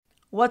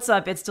What's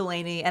up? It's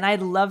Delaney, and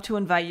I'd love to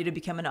invite you to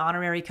become an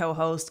honorary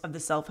co-host of the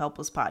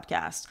Self-Helpless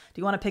podcast. Do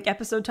you want to pick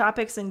episode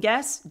topics and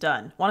guests?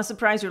 Done. Want to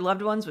surprise your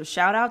loved ones with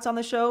shout-outs on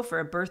the show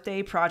for a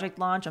birthday, project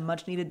launch, a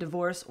much-needed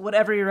divorce?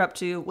 Whatever you're up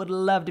to, would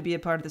love to be a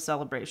part of the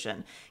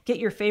celebration. Get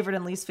your favorite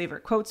and least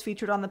favorite quotes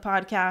featured on the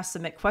podcast,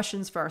 submit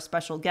questions for our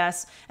special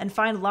guests, and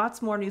find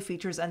lots more new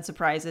features and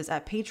surprises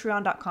at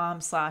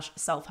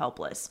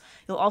patreon.com/selfhelpless.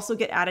 You'll also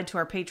get added to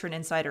our Patron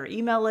Insider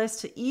email list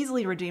to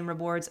easily redeem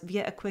rewards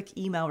via a quick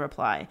email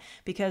reply,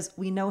 because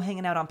we know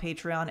hanging out on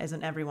Patreon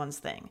isn't everyone's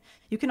thing.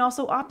 You can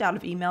also opt out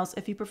of emails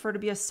if you prefer to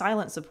be a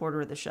silent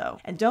supporter of the show.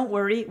 And don't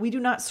worry, we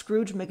do not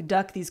Scrooge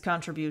McDuck these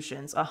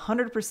contributions.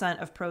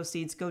 100% of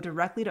proceeds go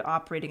directly to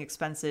operating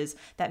expenses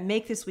that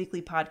make this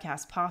weekly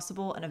podcast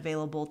possible and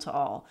available to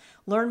all.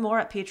 Learn more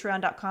at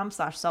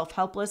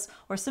patreon.com/selfhelpless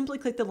or simply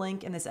click the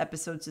link in this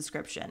episode's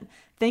description.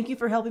 Thank you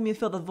for helping me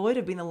fill the void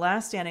of being the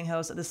last standing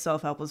host of the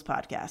Self-Helpless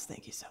podcast.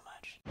 Thank you so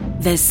much.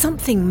 There's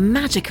something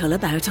magical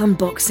about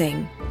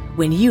unboxing.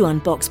 When you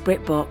unbox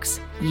BritBox,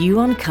 you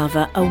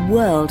uncover a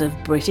world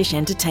of British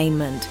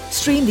entertainment.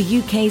 Stream the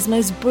UK's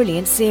most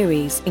brilliant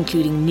series,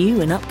 including new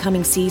and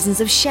upcoming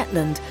seasons of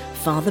Shetland,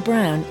 Father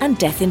Brown and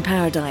Death in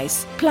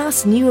Paradise.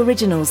 Plus new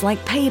originals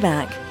like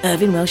Payback,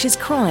 Irving Welsh's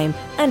Crime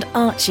and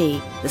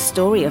Archie, the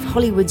story of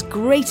Hollywood's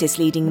greatest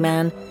leading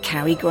man,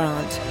 Cary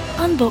Grant.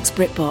 Unbox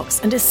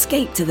BritBox and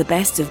escape to the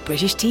best of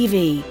British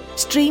TV.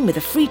 Stream with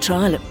a free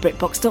trial at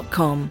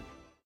BritBox.com.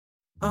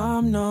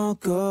 I'm no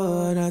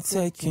good at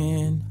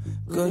taking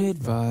good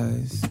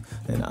advice,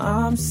 and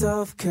I'm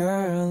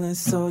self-careless,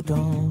 so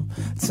don't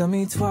tell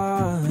me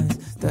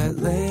twice that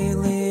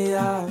lately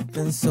I've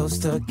been so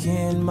stuck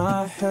in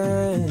my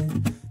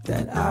head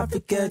that I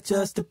forget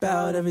just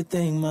about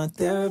everything my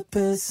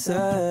therapist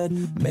said.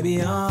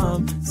 Maybe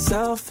I'm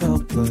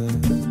self-helpless.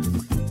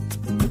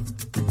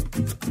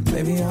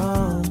 Maybe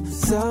I'm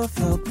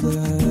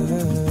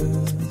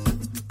self-helpless.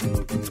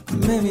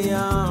 Maybe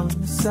I'm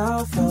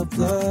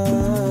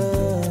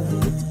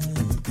self-helpless.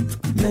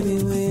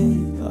 Maybe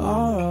we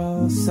are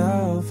all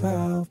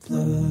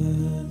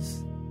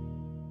self-helpless.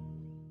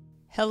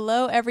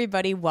 Hello,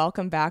 everybody.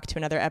 Welcome back to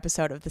another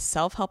episode of the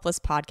Self-Helpless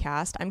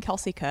podcast. I'm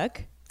Kelsey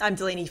Cook. I'm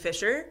Delaney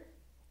Fisher.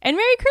 And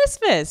Merry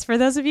Christmas for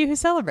those of you who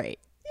celebrate.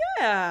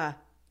 Yeah.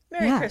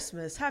 Merry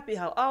Christmas. Happy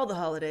all the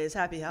holidays.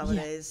 Happy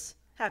holidays.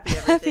 Yeah. Happy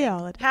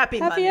everything. Happy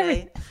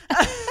Monday.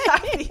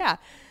 Yeah.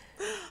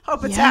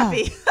 Hope it's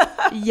happy.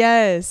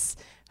 Yes.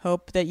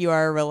 Hope that you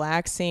are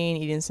relaxing,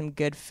 eating some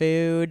good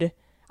food.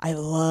 I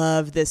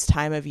love this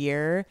time of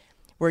year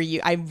where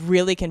I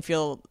really can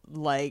feel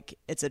like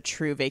it's a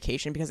true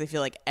vacation because I feel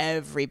like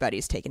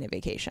everybody's taking a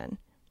vacation.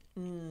 I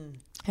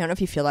don't know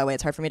if you feel that way.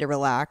 It's hard for me to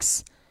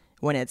relax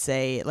when it's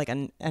a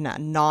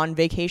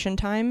non-vacation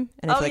time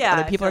and I feel like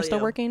other people are still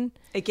working.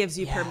 It gives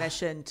you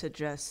permission to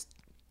just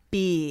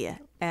be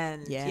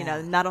and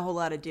not a whole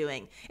lot of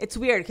doing. It's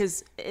weird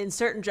because in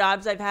certain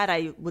jobs I've had,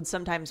 I would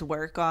sometimes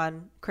work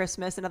on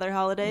Christmas and other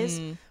holidays,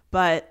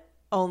 but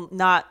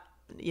not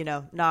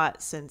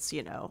since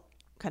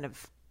kind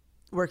of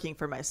working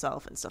for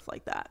myself and stuff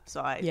like that.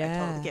 So I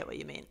totally get what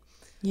you mean.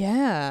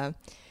 Yeah.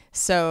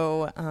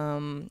 So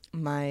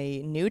my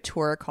new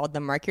tour called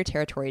the Mark Your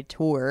Territory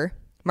Tour.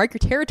 Mark Your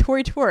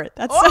Territory Tour.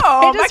 That's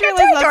Mark Your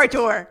Territory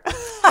Tour.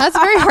 That's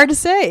very hard to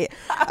say.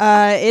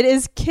 It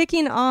is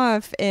kicking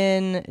off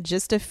in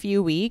just a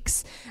few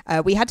weeks.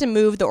 We had to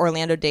move the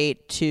Orlando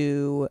date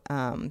to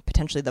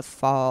potentially the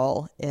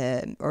fall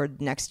or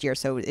next year.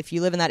 So if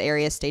you live in that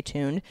area, stay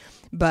tuned.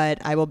 But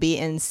I will be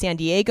in San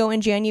Diego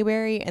in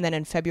January. And then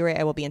in February,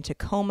 I will be in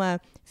Tacoma,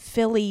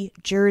 Philly,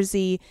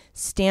 Jersey,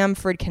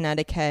 Stamford,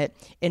 Connecticut.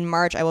 In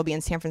March, I will be in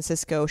San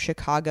Francisco,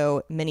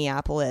 Chicago,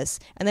 Minneapolis.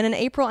 And then in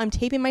April, I'm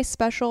taping my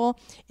special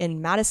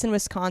in Madison,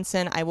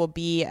 Wisconsin. I will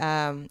be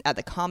at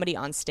the Comedy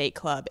on State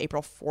Club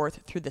April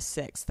 4th through the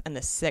 6th. And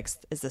the 6th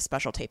is the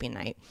special taping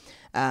night.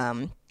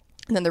 And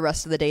then the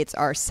rest of the dates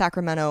are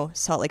Sacramento,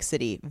 Salt Lake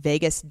City,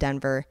 Vegas,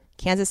 Denver,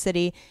 Kansas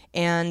City,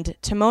 and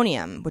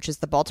Timonium, which is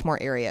the Baltimore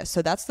area.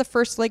 So that's the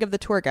first leg of the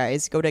tour,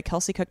 guys. Go to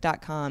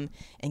kelseycook.com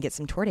and get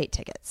some tour date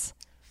tickets.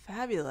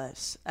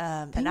 Fabulous.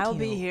 And I will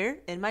be here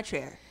in my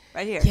chair,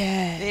 right here.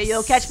 Yes.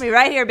 You'll catch me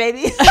right here,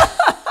 baby.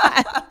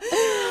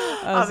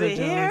 I'll be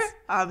here.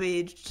 I'll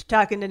be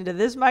talking into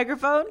this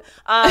microphone.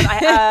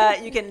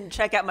 You can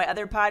check out my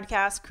other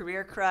podcast,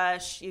 Career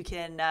Crush. You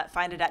can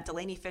find it at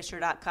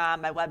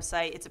DelaneyFisher.com, my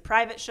website. It's a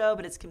private show,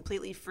 but it's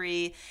completely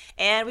free.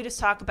 And we just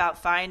talk about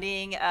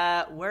finding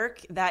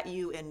work that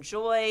you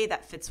enjoy,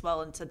 that fits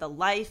well into the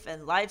life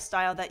and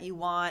lifestyle that you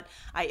want.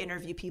 I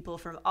interview people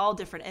from all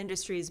different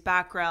industries,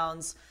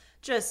 backgrounds.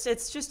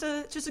 It's just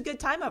a good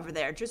time over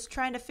there. Just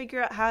trying to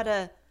figure out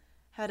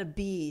how to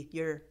be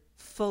your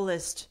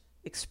fullest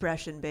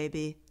expression,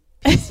 baby.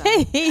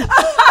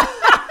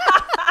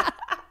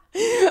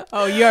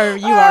 Oh, you are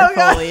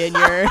fully in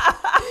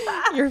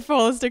your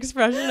fullest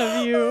expression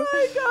of you. Oh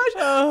my gosh!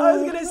 I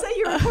was gonna say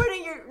you're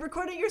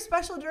recording your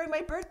special during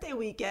my birthday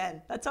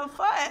weekend. That's so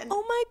fun.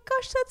 Oh my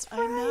gosh, that's right.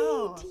 I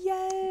know.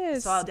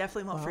 Yes. So I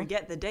definitely won't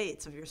forget the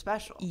dates of your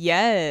special.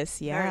 Yes.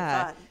 Yeah. Very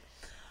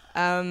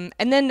And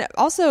then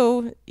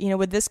also,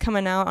 with this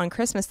coming out on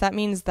Christmas, that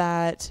means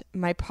that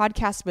my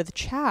podcast with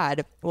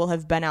Chad will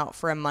have been out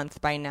for a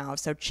month by now.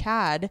 So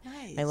Chad,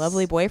 my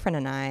lovely boyfriend,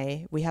 and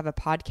I, we have a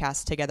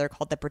podcast together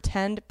called the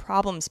Pretend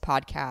Problems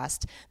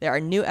Podcast. There are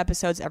new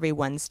episodes every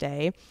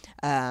Wednesday.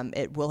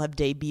 It will have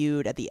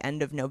debuted at the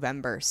end of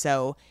November.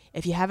 So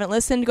if you haven't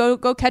listened, go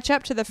catch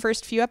up to the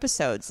first few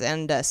episodes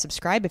and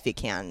subscribe if you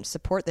can.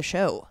 Support the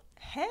show.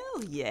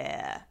 Hell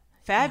yeah.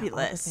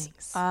 Fabulous.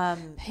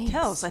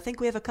 Kels, I think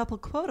we have a couple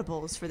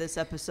quotables for this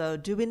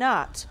episode, do we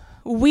not?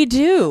 We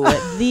do.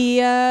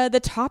 The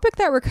topic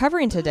that we're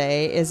covering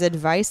today is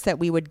advice that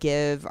we would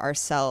give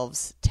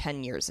ourselves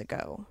 10 years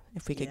ago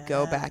if we could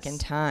go back in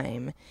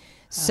time.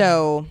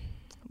 So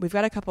we've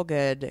got a couple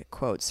good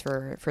quotes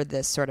for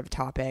this sort of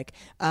topic.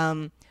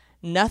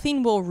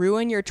 Nothing will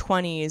ruin your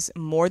 20s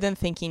more than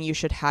thinking you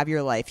should have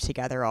your life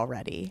together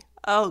already.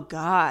 Oh,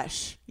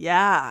 gosh.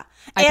 Yeah.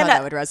 I thought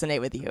that would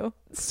resonate with you.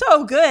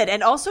 So good.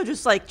 And also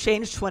just like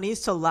change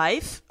 20s to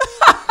life.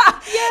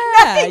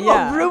 Nothing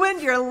will ruin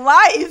your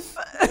life.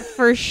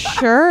 For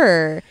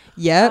sure.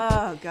 Yep.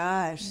 Oh,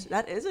 gosh.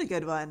 That is a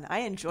good one. I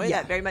enjoy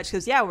that very much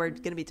because, we're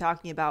going to be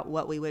talking about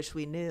what we wish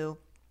we knew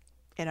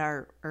in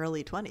our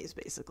early 20s,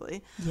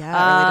 basically. Yeah,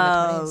 early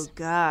to mid-20s. Oh,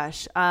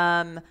 gosh.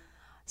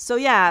 So,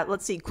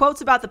 let's see.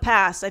 Quotes about the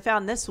past. I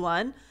found this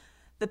one.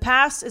 The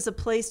past is a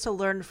place to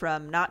learn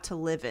from, not to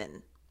live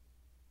in.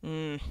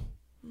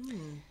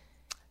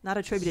 Not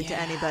attributed to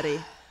anybody.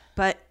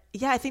 But,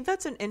 I think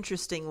that's an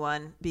interesting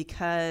one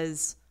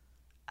because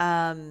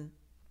I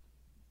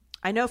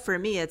know for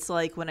me, it's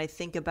like when I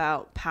think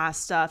about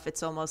past stuff,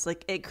 it's almost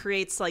like it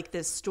creates like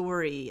this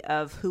story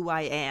of who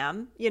I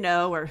am,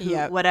 or who,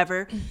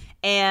 whatever.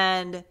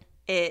 And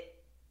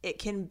it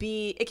can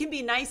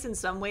be nice in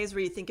some ways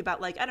where you think about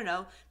like, I don't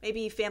know,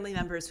 maybe family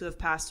members who have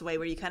passed away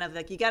where you kind of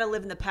like, you got to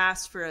live in the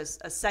past for a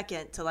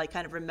second to like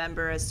kind of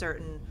remember a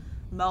certain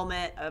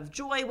moment of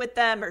joy with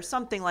them or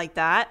something like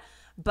that.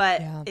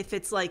 But if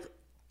it's like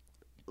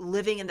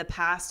living in the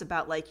past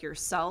about like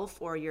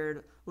yourself or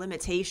your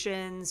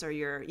limitations or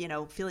your,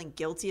 feeling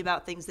guilty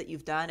about things that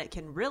you've done, it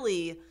can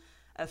really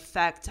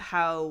affect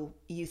how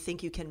you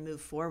think you can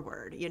move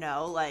forward,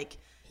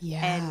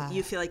 and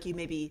you feel like you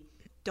maybe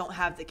don't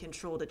have the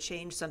control to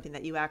change something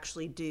that you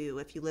actually do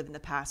if you live in the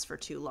past for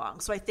too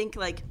long. So I think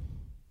like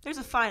there's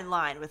a fine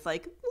line with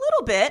like a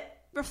little bit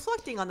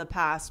reflecting on the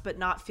past, but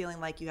not feeling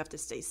like you have to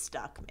stay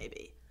stuck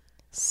maybe.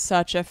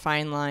 Such a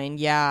fine line.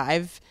 Yeah.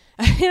 I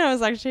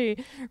was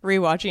actually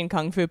rewatching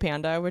Kung Fu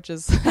Panda, which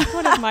is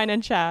one of mine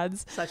and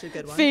Chad's such a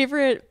good one.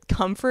 Favorite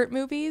comfort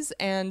movies.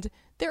 And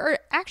there are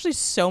actually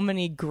so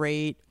many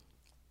great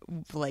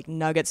like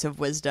nuggets of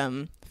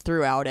wisdom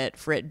throughout it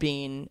for it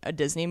being a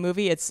Disney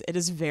movie. It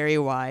is very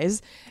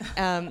wise.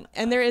 And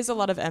there is a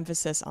lot of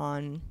emphasis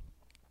on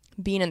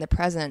being in the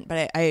present,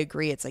 but I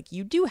agree. It's like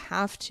you do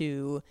have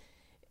to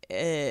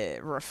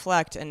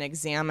reflect and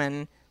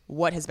examine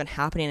what has been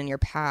happening in your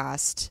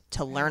past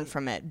to learn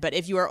from it. But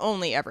if you are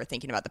only ever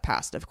thinking about the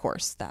past, of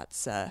course, that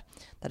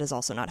is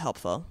also not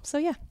helpful. So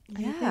I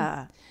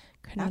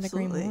could not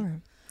agree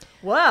more.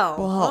 Wow.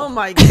 Oh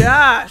my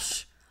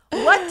gosh.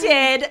 What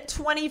did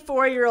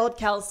 24-year-old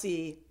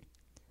Kelsey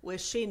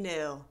wish she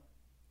knew?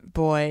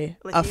 Boy,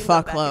 like a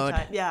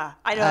fuckload. Yeah,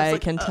 I know. I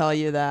can tell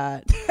you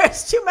that.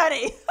 There's too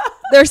many.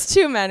 There's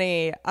too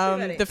many.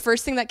 The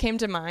first thing that came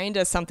to mind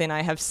is something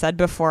I have said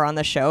before on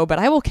the show, but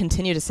I will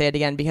continue to say it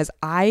again because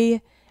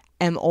I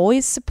am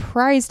always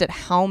surprised at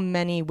how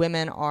many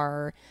women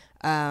are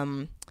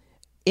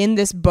in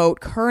this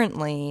boat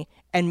currently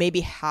and maybe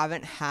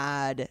haven't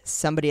had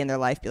somebody in their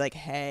life be like,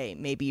 hey,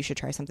 maybe you should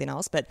try something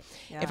else. But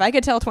if I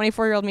could tell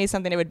 24-year-old me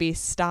something, it would be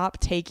stop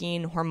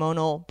taking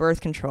hormonal birth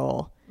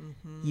control,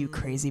 you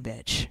crazy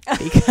bitch.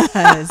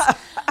 Because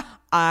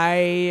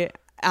I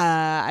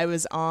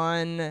was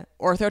on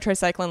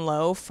ortho-tricycline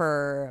low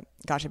for,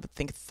 I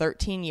think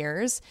 13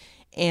 years.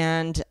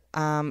 And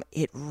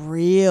it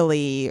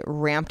really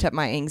ramped up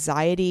my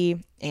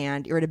anxiety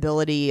and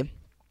irritability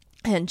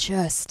and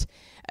just...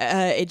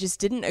 it just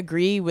didn't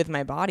agree with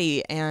my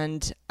body,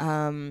 and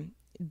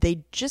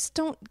they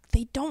don't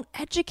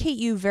educate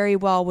you very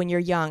well when you're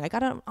young. I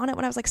got on it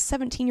when I was like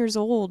 17 years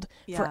old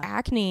for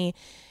acne,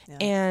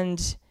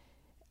 and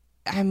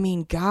I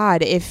mean,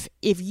 God, if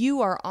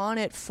you are on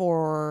it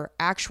for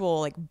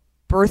actual like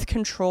birth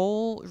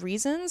control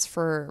reasons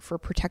for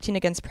protecting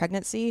against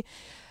pregnancy,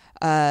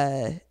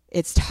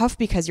 it's tough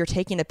because you're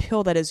taking a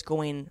pill that is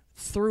going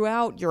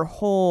throughout your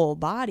whole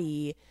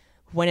body.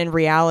 When in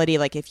reality,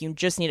 like if you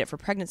just need it for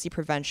pregnancy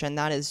prevention,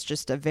 that is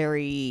just a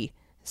very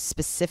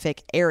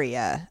specific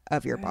area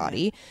of your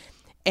body.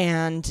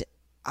 And,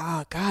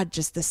 oh God,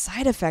 just the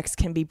side effects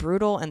can be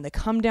brutal and the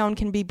come down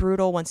can be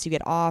brutal once you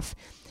get off.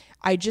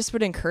 I just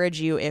would encourage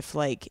you if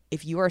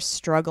you are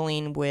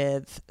struggling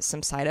with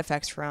some side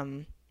effects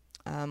from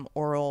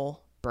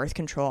oral birth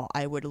control,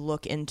 I would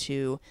look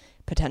into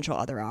potential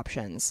other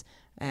options.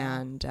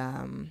 And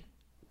I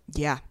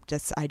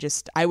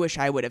wish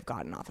I would have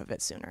gotten off of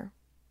it sooner.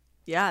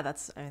 Yeah,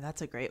 that's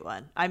a great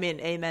one. I mean,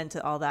 amen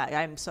to all that.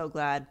 I'm so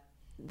glad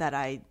that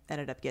I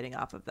ended up getting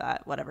off of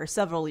that, whatever,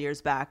 several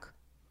years back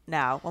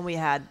now when we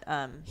had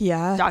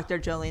Dr.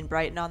 Jolene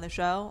Brighton on the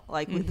show.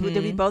 Like,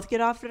 did we both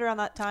get off it around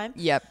that time?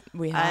 Yep,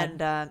 we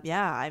had. And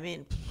I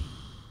mean,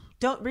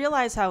 don't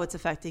realize how it's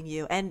affecting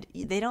you. And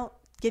they don't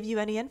give you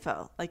any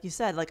info. Like you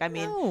said, like, I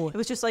mean, It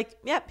was just like,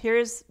 yep,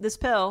 here's this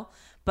pill,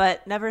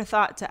 but never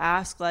thought to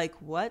ask, like,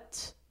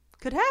 what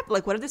could happen?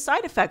 Like, what are the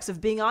side effects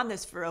of being on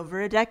this for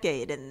over a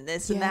decade and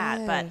this and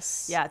that? But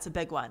yeah, it's a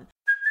big one.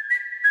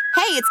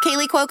 Hey, it's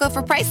Kaylee Cuoco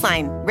for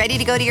Priceline. Ready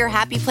to go to your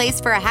happy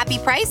place for a happy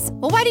price?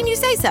 Well, why didn't you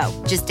say so?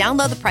 Just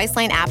download the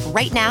Priceline app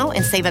right now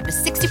and save up to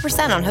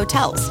 60% on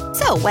hotels.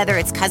 So whether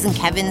it's Cousin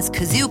Kevin's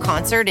Kazoo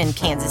Concert in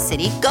Kansas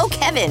City, go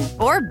Kevin,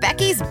 or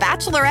Becky's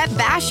Bachelorette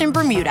Bash in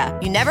Bermuda,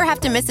 you never have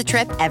to miss a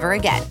trip ever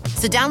again.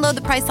 So download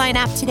the Priceline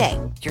app today.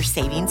 Your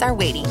savings are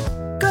waiting.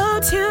 Go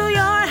to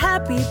your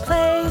happy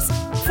place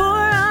for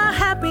a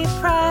happy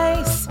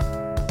price.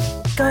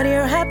 Go to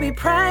your happy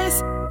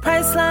price,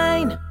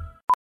 Priceline.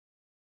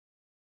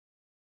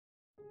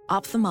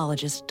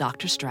 Ophthalmologist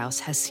Dr. Strauss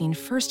has seen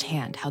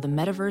firsthand how the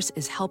metaverse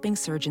is helping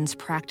surgeons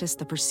practice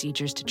the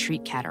procedures to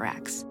treat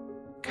cataracts.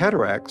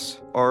 Cataracts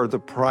are the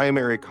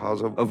primary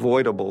cause of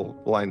avoidable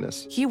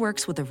blindness. He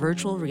works with a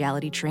virtual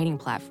reality training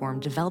platform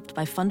developed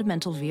by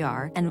Fundamental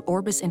VR and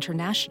Orbis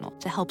International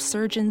to help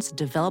surgeons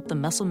develop the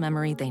muscle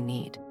memory they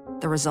need.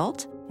 The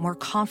result? More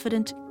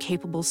confident,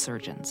 capable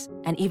surgeons.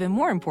 And even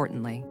more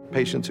importantly,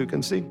 patients who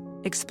can see.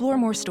 Explore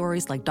more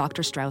stories like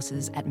Dr.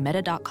 Strauss's at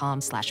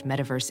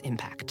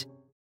meta.com/metaverseimpact.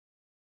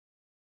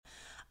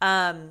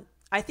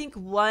 I think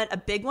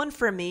a big one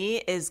for me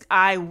is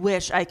I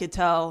wish I could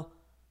tell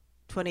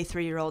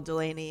 23-year-old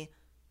Delaney,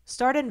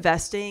 start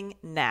investing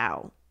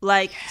now.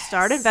 Like,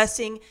 start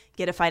investing,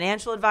 get a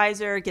financial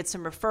advisor, get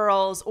some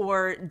referrals,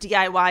 or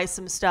DIY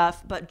some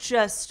stuff, but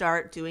just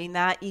start doing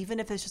that,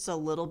 even if it's just a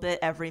little bit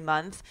every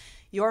month.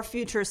 Your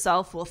future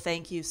self will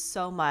thank you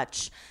so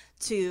much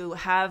to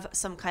have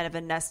some kind of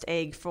a nest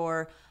egg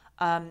for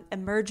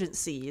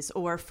emergencies,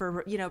 or for,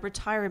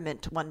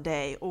 retirement one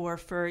day, or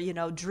for,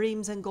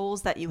 dreams and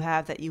goals that you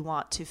have that you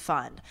want to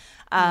fund.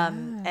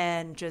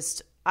 And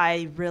just,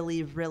 I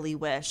really, really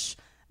wish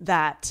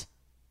that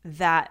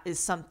is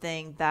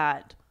something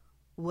that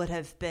would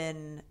have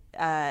been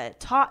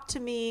taught to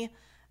me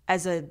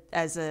as a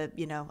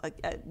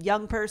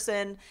young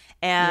person.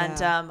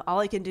 And all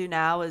I can do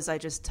now is I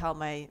just tell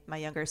my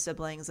younger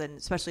siblings, and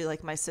especially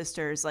like my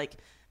sisters, like,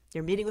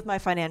 you're meeting with my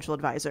financial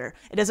advisor.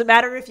 It doesn't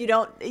matter if you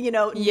don't, need it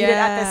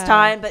at this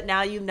time, but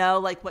now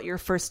like what your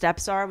first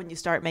steps are when you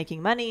start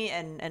making money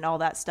and all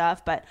that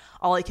stuff. But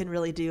all I can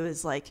really do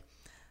is like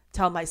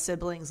tell my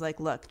siblings, like,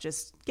 look,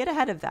 just get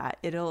ahead of that.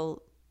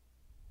 It'll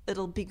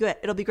be good.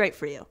 It'll be great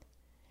for you.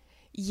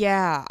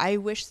 Yeah, I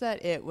wish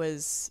that it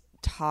was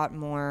taught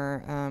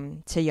more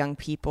to young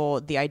people,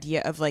 the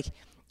idea of, like,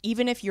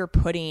 even if you're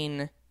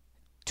putting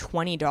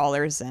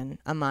 $20 in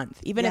a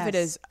month, even if it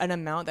is an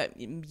amount that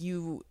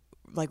you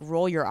like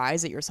roll your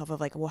eyes at yourself of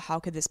like, well, how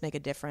could this make a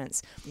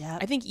difference? Yeah.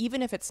 I think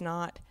even if it's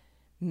not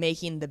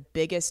making the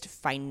biggest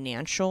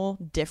financial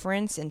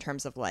difference in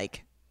terms of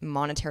like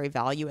monetary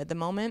value at the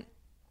moment,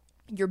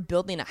 you're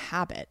building a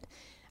habit.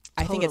 Totally.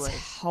 I think it's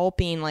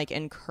helping like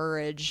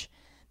encourage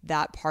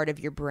that part of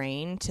your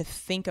brain to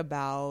think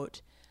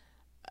about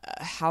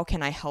how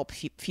can I help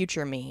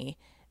future me?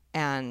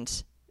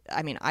 And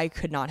I mean, I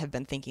could not have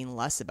been thinking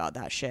less about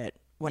that shit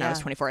when I was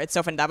 24. It's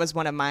so fun. That was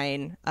one of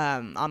mine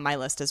on my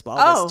list as well.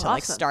 Was to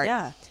like start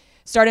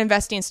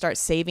investing, start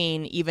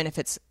saving, even if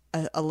it's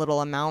a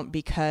little amount,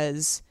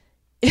 because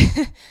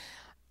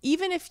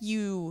even if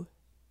you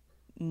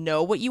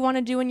know what you want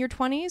to do in your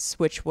 20s,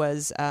 which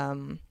was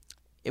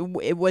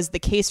it was the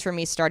case for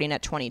me starting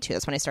at 22.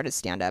 That's when I started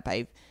stand up.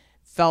 I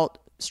felt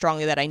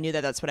strongly that I knew that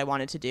that's what I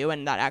wanted to do,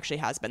 and that actually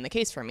has been the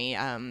case for me.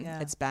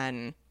 It's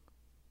been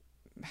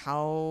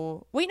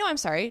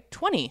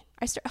 20.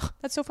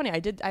 That's so funny.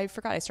 I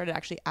forgot I started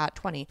actually at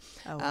 20.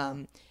 Oh, wow.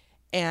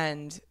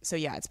 And so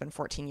yeah, it's been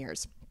 14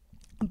 years.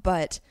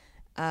 But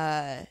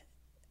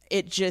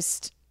it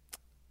just,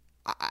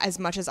 as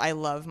much as I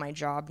love my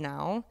job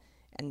now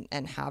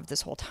and have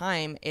this whole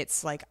time,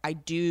 it's like I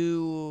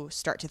do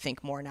start to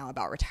think more now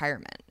about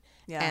retirement.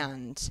 Yeah.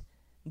 And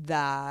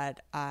that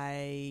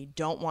I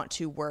don't want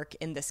to work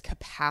in this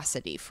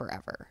capacity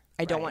forever.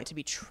 I don't want to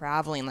be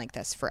traveling like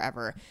this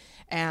forever.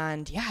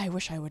 And yeah, I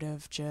wish I would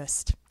have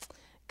just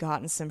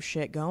gotten some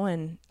shit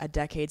going a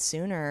decade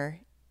sooner.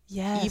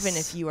 Yes. Even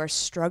if you are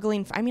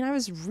struggling. I mean, I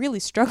was really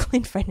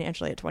struggling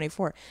financially at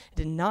 24. I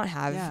did not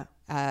have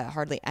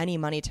hardly any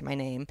money to my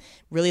name,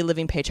 really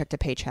living paycheck to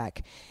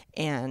paycheck.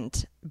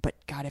 But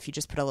God, if you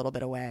just put a little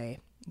bit away,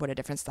 what a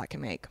difference that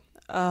can make.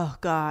 Oh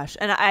gosh.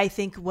 And I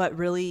think what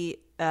really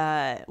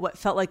what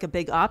felt like a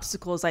big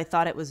obstacle is I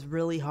thought it was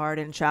really hard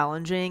and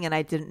challenging, and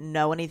I didn't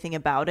know anything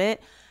about it.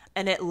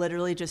 And it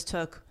literally just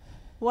took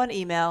one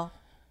email,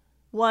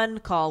 one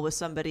call with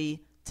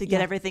somebody to get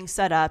everything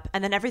set up.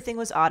 And then everything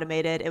was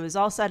automated. It was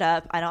all set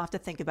up. I don't have to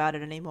think about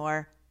it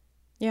anymore.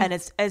 Yeah. And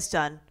it's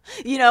done,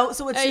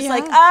 so it's just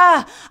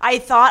yeah. I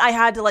thought I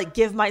had to like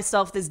give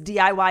myself this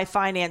DIY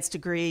finance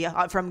degree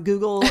from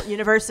Google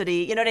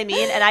University, you know what I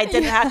mean? And I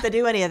didn't have to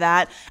do any of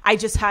that. I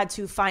just had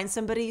to find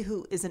somebody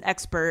who is an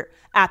expert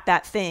at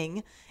that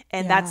thing.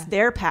 And that's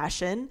their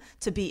passion,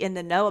 to be in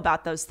the know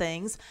about those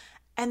things.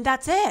 And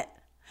that's it.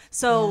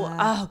 So,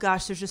 oh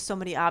gosh, there's just so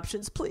many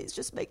options. Please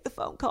just make the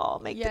phone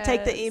call,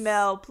 take the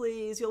email,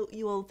 please.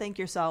 You will thank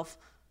yourself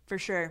for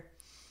sure.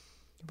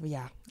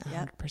 Yeah,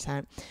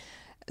 100%.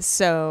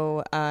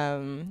 So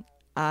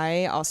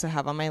I also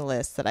have on my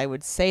list that I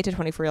would say to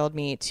 24-year-old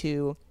me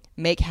to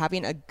make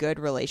having a good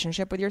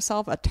relationship with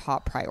yourself a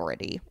top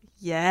priority.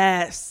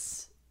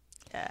 Yes.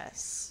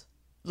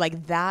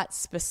 Like that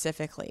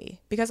specifically.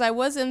 Because I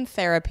was in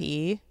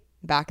therapy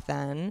back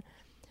then,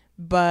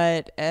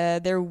 but I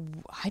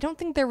don't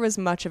think there was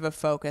much of a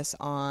focus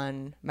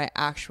on my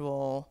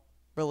actual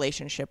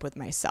relationship with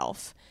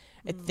myself.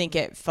 I think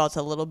it felt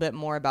a little bit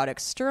more about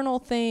external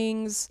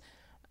things,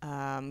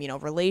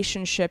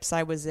 relationships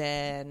I was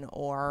in,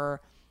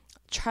 or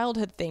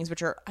childhood things,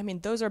 which are,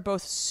 those are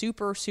both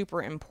super,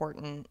 super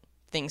important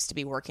things to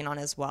be working on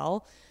as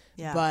well.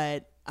 Yeah.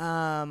 But,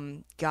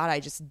 God,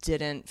 I just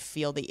didn't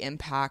feel the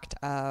impact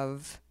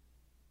of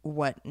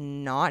what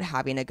not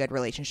having a good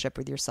relationship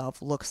with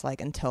yourself looks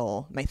like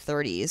until my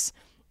 30s.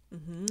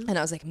 Mm-hmm. And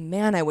I was like,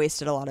 man, I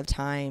wasted a lot of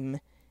time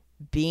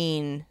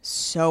being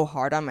so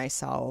hard on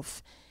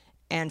myself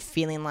and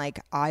feeling like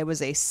I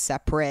was a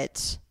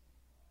separate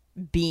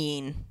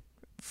being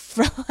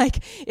from,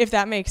 like, if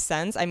that makes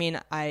sense.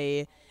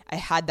 I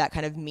had that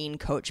kind of mean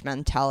coach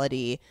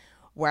mentality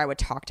where I would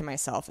talk to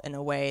myself in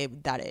a way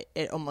that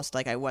it almost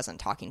like I wasn't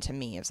talking to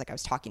me. It was like I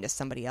was talking to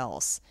somebody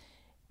else.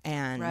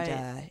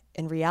 And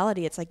in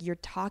reality, it's like you're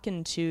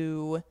talking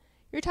to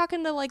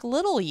like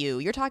little you.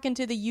 You're talking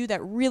to the you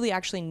that really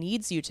actually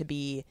needs you to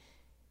be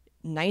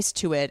nice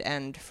to it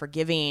and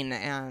forgiving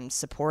and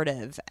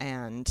supportive.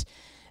 And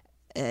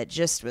it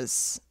just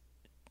was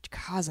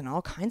causing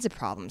all kinds of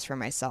problems for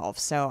myself.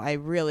 So I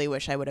really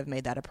wish I would have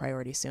made that a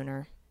priority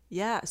sooner.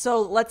 Yeah.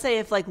 So let's say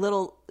if like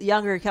little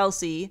younger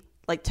Kelsey,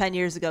 like 10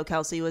 years ago,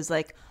 Kelsey was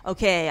like,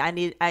 okay, I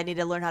need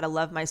to learn how to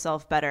love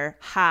myself better.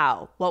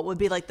 How? What would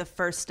be like the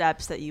first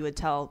steps that you would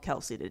tell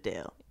Kelsey to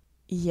do?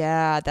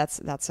 Yeah,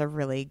 that's a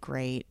really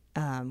great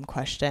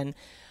question.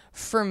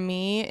 For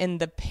me, in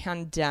the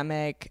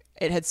pandemic,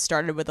 it had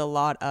started with a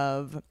lot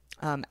of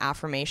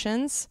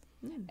affirmations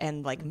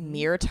and like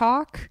mirror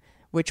talk,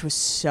 which was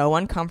so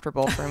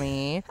uncomfortable for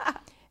me.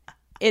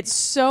 It's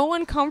so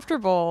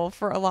uncomfortable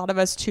for a lot of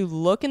us to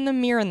look in the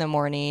mirror in the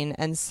morning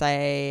and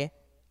say,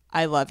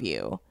 I love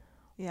you.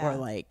 Yeah. Or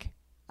like,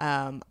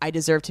 I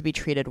deserve to be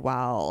treated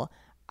well.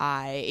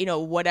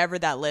 Whatever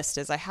that list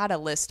is. I had a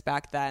list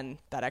back then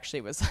that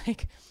actually was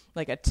like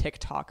a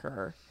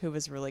TikToker who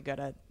was really good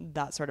at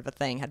that sort of a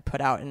thing had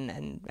put out,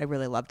 and I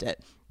really loved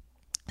it.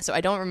 So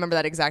I don't remember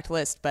that exact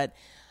list, but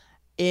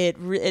it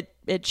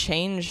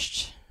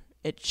changed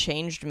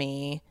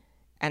me,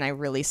 and I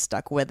really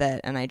stuck with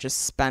it. And I just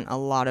spent a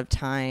lot of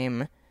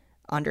time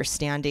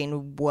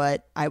understanding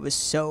what I was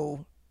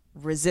so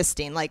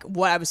resisting, like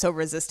what I was so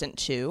resistant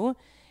to.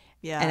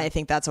 Yeah. And I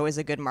think that's always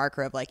a good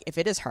marker of like, if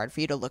it is hard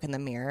for you to look in the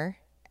mirror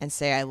and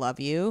say, I love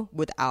you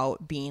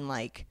without being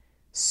like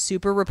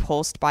super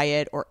repulsed by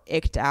it or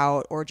icked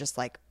out or just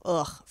like,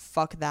 ugh,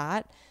 fuck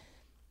that.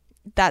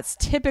 That's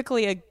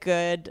typically a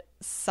good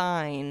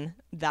sign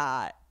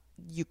that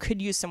you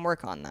could use some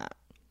work on that.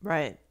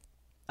 Right.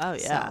 Oh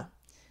yeah. So,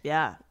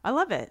 yeah. I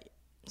love it.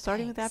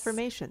 Starting with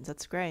affirmations.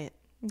 That's great.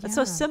 It's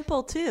so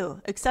simple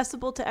too.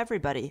 Accessible to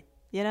everybody,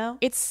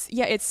 It's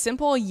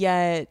simple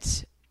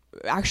yet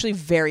actually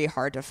very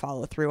hard to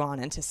follow through on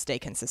and to stay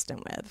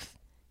consistent with,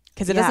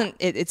 because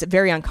it's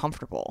very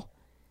uncomfortable.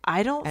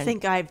 I don't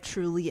think I've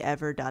truly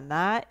ever done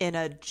that in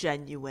a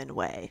genuine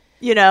way.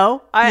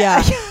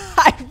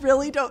 I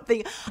really don't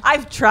think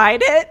I've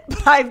tried it,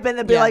 but I've been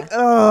to be like,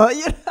 God.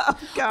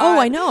 Oh,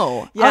 I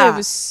know. Yeah. I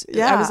was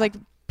like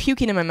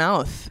puking in my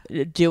mouth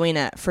doing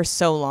it for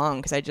so long,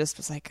 because I just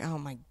was like, oh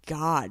my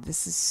God,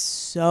 this is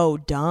so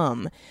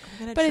dumb.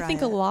 But I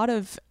think a lot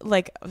of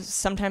like,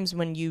 sometimes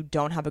when you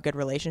don't have a good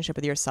relationship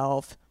with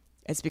yourself,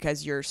 it's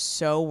because you're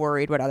so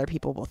worried what other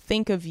people will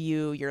think of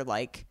you. You're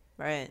like,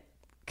 right,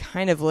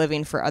 kind of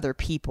living for other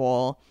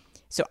people.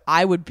 So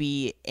I would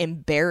be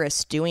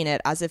embarrassed doing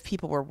it as if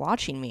people were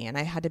watching me, and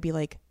I had to be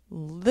like,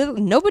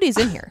 nobody's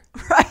in here.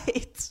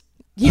 Right.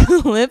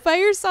 You live by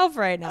yourself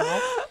right now.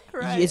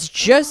 Right. It's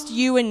just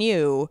you and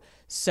you.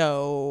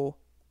 So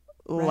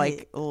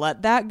like,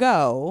 let that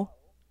go.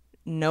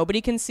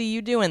 Nobody can see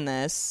you doing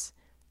this.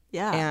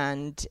 Yeah.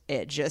 And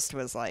it just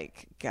was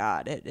like,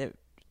 God,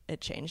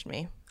 it changed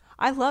me.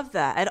 I love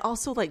that. And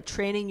also like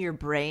training your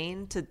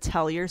brain to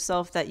tell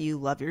yourself that you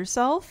love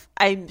yourself,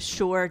 I'm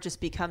sure just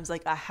becomes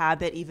like a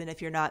habit, even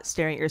if you're not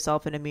staring at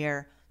yourself in a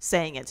mirror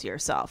saying it to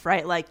yourself,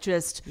 right? Like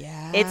just,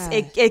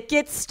 it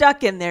gets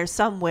stuck in there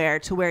somewhere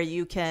to where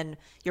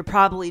you're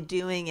probably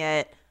doing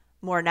it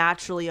more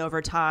naturally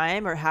over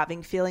time or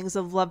having feelings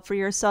of love for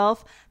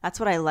yourself. That's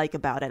what I like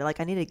about it.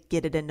 Like I need to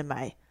get it into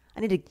my I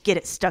need to get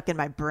it stuck in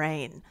my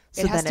brain.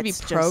 So it has then to be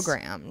it's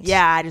programmed.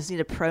 Yeah, I just need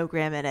to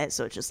program in it.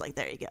 So it's just like,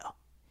 there you go.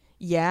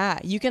 Yeah,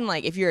 you can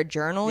like, if you're a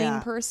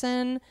journaling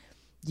person,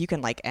 you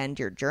can like end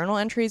your journal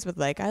entries with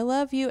like, I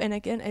love you. And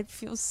again, it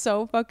feels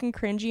so fucking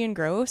cringy and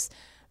gross.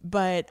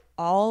 But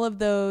all of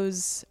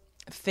those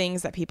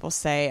things that people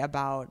say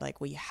about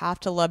like, well, you have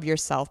to love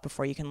yourself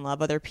before you can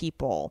love other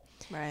people.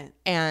 Right.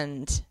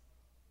 And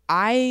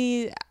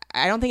I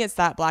don't think it's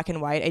that black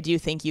and white. I do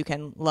think you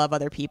can love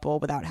other people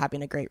without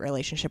having a great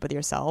relationship with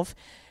yourself.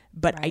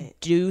 But I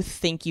do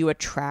think you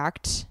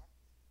attract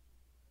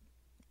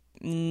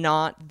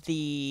not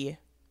the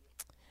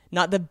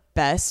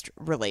best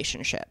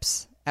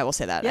relationships. I will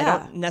say that. I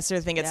don't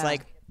necessarily think it's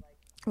like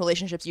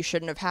relationships you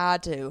shouldn't have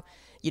had to,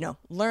 you know,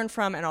 learn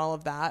from and all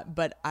of that.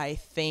 But I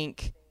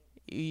think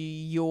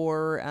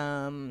your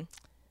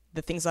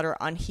the things that are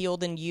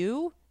unhealed in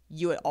you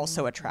would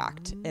also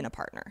attract in a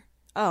partner.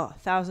 Oh,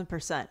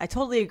 1,000%. I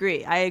totally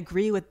agree. I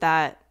agree with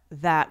that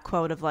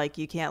quote of like,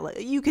 you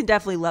can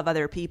definitely love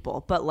other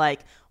people, but like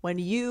when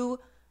you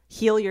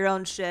heal your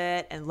own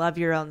shit and love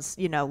your own,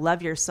 you know,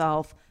 love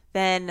yourself,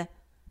 then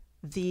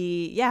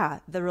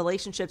the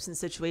relationships and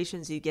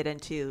situations you get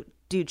into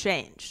do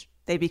change.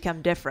 They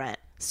become different.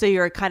 So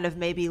you're kind of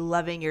maybe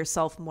loving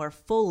yourself more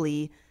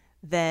fully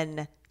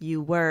than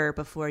you were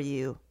before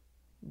you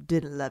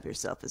didn't love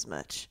yourself as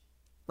much.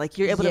 Like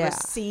you're able to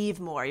receive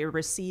more. You're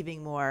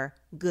receiving more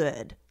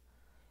good.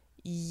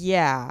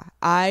 Yeah.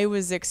 I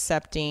was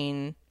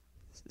accepting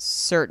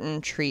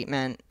certain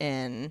treatment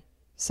in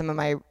some of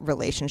my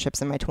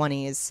relationships in my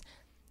 20s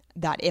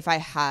that if I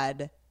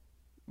had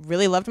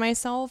really loved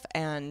myself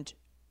and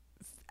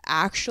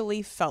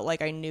actually felt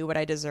like I knew what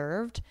I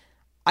deserved,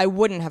 I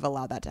wouldn't have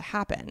allowed that to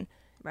happen.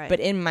 Right.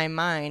 But in my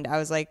mind, I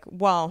was like,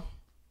 well,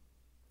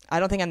 I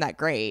don't think I'm that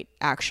great,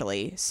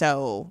 actually.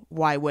 So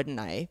why wouldn't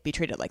I be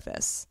treated like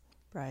this?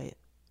 Right.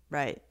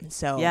 Right.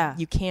 So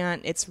you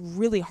can't, it's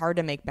really hard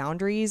to make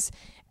boundaries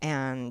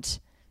and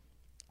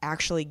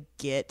actually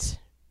get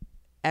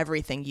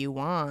everything you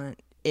want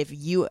if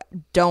you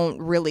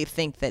don't really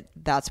think that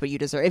that's what you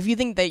deserve. If you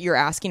think that you're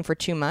asking for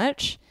too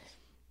much,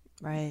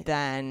 right,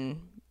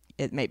 then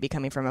it might be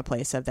coming from a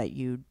place of that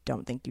you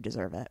don't think you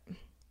deserve it.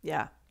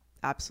 Yeah,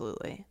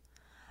 absolutely.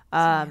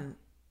 A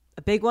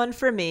big one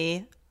for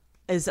me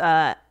is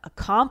I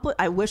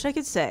wish I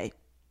could say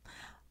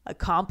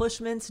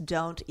accomplishments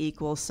don't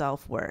equal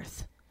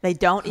self-worth. They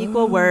don't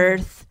equal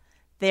worth.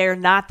 They're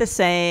not the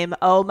same.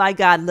 Oh my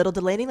God, little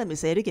Delaney, let me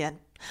say it again.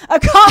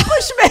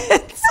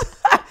 Accomplishments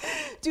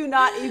do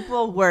not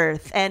equal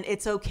worth. And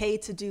it's okay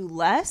to do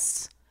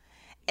less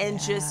and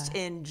just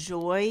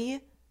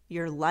enjoy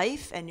your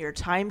life and your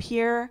time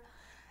here.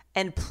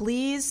 And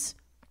please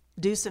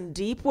do some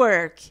deep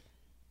work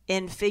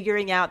in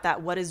figuring out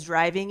that what is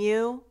driving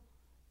you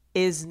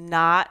is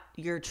not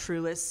your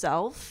truest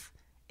self.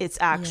 It's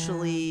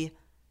actually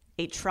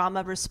a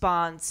trauma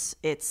response.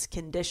 It's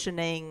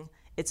conditioning.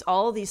 It's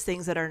all of these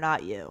things that are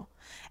not you.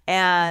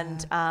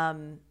 And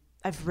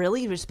I've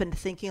really just been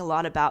thinking a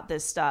lot about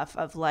this stuff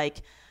of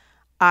like,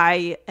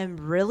 I am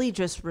really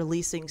just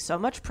releasing so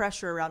much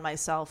pressure around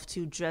myself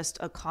to just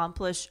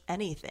accomplish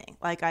anything.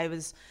 Like I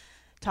was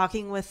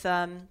talking with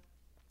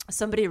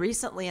somebody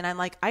recently and I'm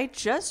like, I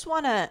just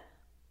want to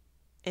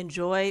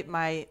enjoy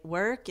my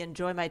work,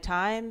 enjoy my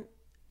time.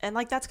 And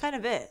like, that's kind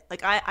of it.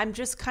 Like I'm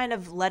just kind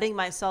of letting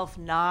myself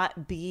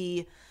not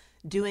be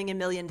doing a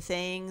million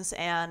things.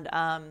 And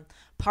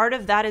part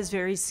of that is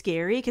very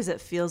scary because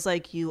it feels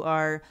like you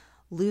are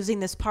losing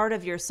this part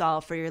of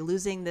yourself or you're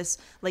losing this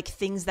like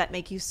things that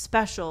make you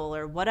special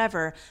or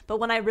whatever. But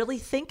when I really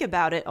think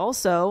about it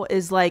also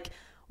is like,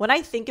 when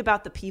I think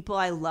about the people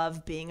I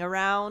love being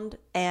around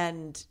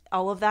and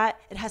all of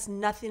that, it has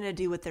nothing to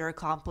do with their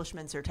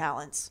accomplishments or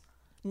talents.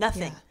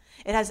 Nothing.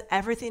 It has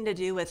everything to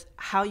do with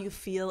how you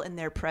feel in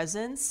their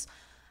presence,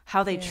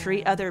 how they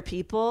treat other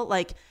people.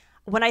 Like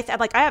when I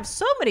have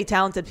so many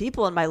talented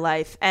people in my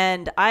life,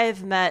 and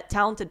I've met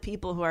talented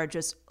people who are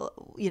just,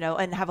 you know,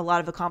 and have a lot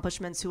of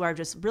accomplishments who are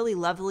just really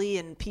lovely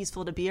and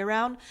peaceful to be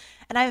around.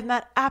 And I've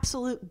met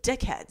absolute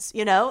dickheads,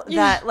 you know,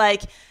 that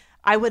like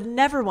I would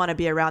never want to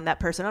be around that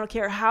person. I don't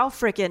care how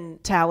freaking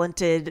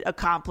talented,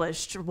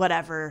 accomplished,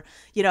 whatever,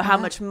 you know, how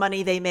much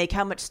money they make,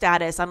 how much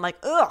status. I'm like,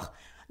 ugh.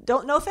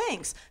 Don't know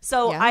things.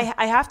 So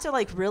I have to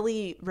like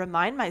really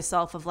remind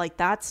myself of like,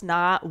 that's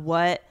not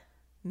what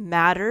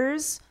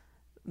matters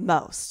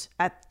most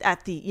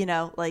at the, you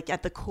know, like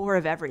at the core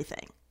of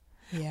everything.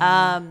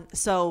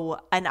 So,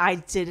 and I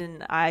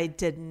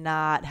did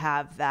not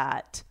have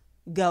that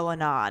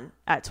going on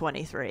at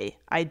 23.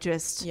 I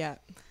just,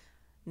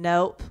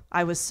 nope.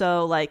 I was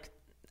so like,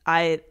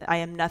 I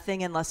am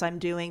nothing unless I'm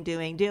doing.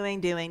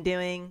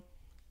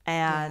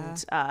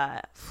 And,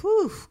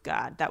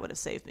 God, that would have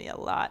saved me a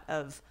lot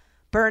of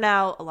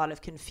burnout, a lot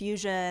of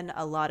confusion,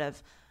 a lot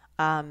of,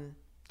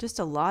 just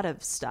a lot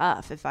of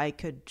stuff. If I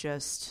could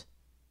just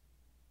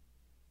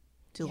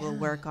do a little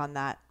work on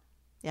that.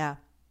 Yeah.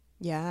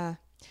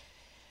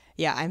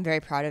 I'm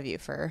very proud of you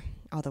for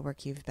all the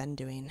work you've been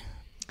doing.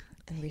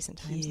 in recent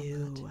times.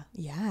 You.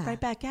 Yeah. Right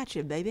back at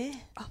you,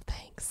 baby. Oh,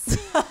 thanks.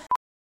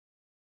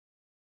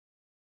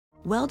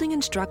 Welding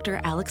instructor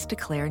Alex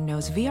DeClaire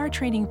knows VR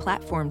training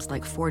platforms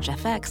like Forge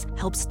FX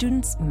help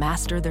students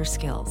master their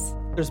skills.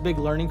 There's a big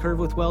learning curve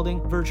with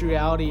welding. Virtual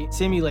reality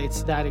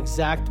simulates that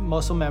exact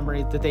muscle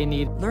memory that they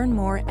need. Learn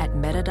more at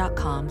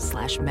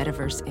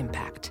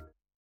meta.com/metaverseimpact.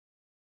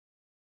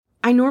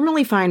 I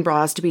normally find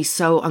bras to be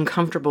so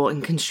uncomfortable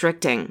and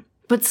constricting,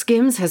 but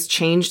Skims has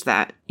changed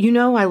that. You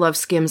know I love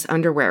Skims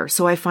underwear,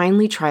 so I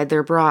finally tried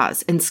their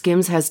bras, and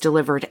Skims has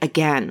delivered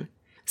again.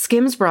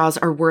 Skims bras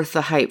are worth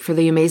the hype for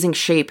the amazing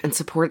shape and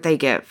support they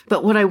give,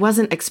 but what I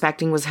wasn't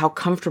expecting was how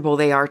comfortable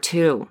they are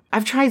too.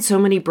 I've tried so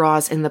many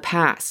bras in the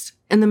past,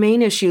 and the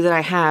main issue that I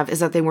have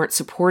is that they weren't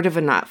supportive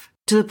enough,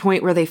 to the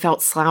point where they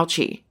felt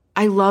slouchy.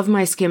 I love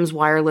my Skims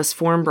wireless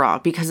form bra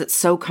because it's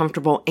so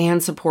comfortable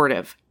and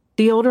supportive.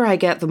 The older I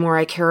get, the more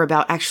I care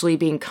about actually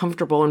being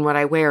comfortable in what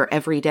I wear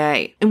every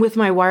day. And with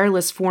my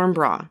wireless form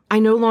bra, I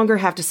no longer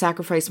have to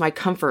sacrifice my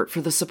comfort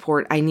for the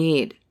support I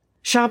need.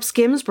 Shop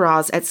Skims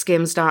bras at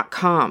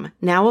skims.com,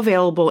 now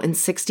available in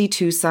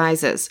 62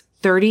 sizes,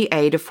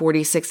 30A to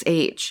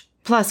 46H.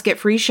 Plus, get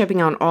free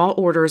shipping on all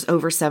orders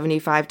over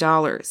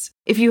 $75.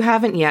 If you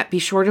haven't yet, be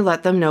sure to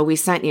let them know we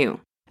sent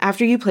you.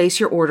 After you place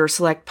your order,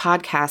 select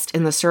podcast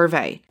in the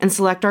survey and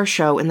select our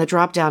show in the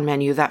drop-down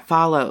menu that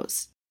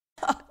follows.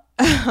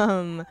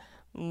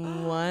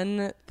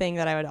 One thing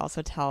that I would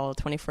also tell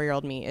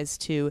 24-year-old me is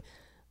to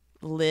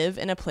live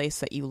in a place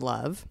that you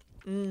love.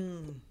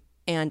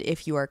 And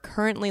if you are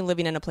currently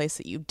living in a place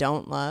that you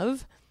don't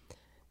love,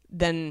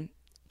 then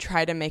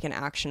try to make an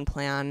action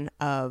plan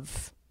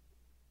of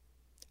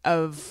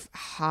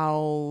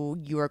how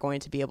you are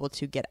going to be able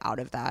to get out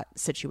of that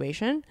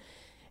situation.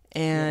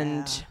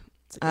 And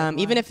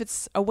even if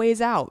it's a ways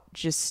out,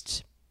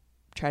 just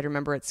try to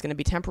remember it's going to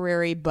be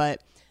temporary,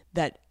 but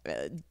that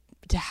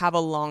to have a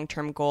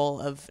long-term goal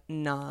of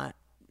not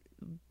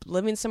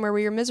living somewhere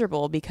where you're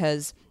miserable,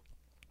 because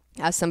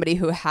as somebody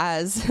who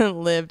has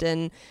lived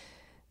in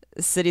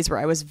cities where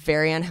I was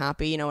very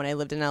unhappy, when I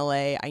lived in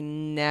LA, I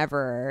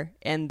never,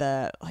 in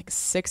the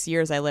 6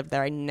 years I lived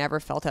there, I never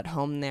felt at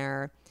home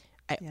there.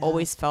 I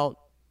always felt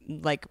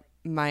like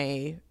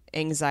my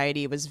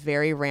anxiety was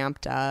very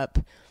ramped up.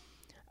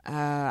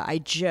 I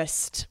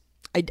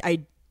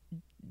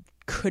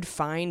could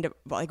find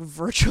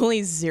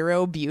virtually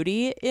zero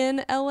beauty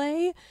in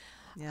LA.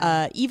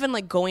 Even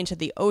going to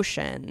the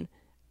ocean.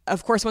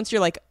 Of course, once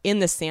you're in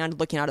the sand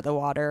looking out at the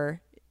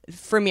water,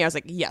 for me, I was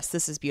like, yes,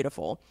 this is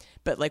beautiful.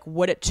 But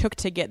what it took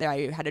to get there,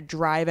 I had to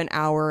drive an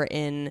hour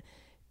in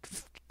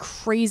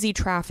crazy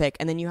traffic,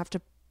 and then you have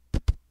to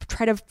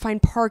try to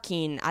find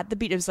parking at the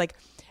beach. It was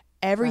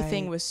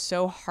everything was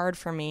so hard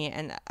for me.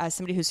 And as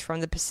somebody who's from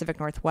the Pacific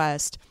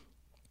Northwest,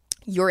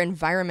 your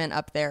environment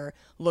up there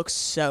looks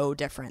so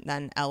different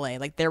than LA.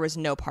 There was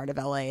no part of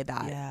LA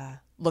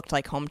that looked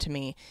like home to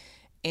me.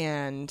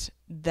 And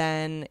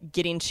then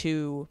getting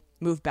to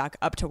move back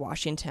up to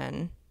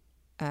Washington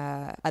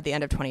at the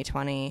end of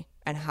 2020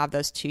 and have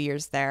those 2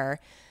 years there,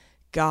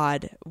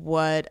 God,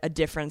 what a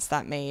difference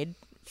that made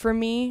for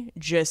me.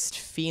 Just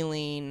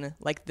feeling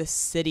like the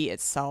city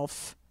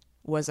itself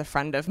was a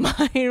friend of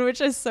mine,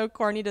 which is so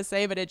corny to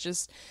say, but it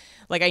just,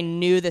 I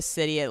knew the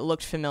city. It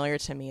looked familiar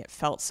to me. It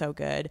felt so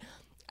good.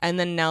 And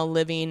then now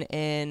living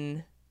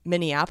in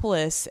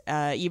Minneapolis,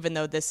 even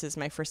though this is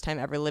my first time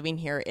ever living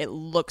here, it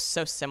looks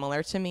so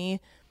similar to me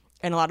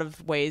in a lot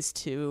of ways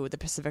to the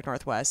Pacific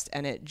Northwest.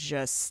 And it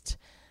just,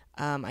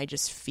 I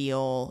just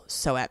feel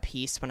so at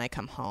peace when I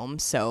come home.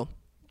 So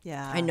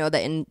I know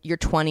that in your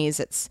 20s,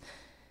 it's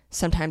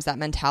sometimes that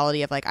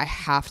mentality of I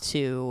have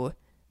to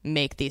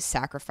make these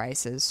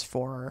sacrifices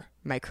for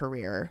my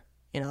career.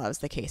 That was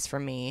the case for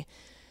me.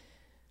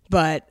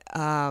 But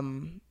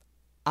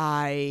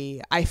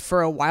I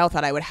for a while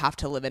thought I would have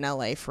to live in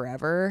LA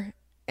forever,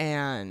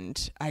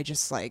 and I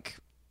just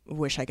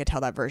wish I could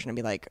tell that version and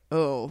be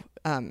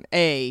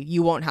A,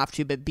 you won't have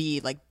to, but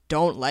B,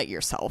 don't let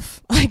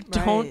yourself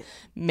don't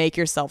make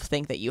yourself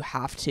think that you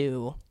have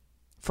to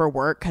for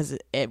work, because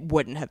it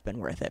wouldn't have been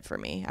worth it for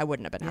me. I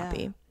wouldn't have been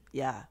happy.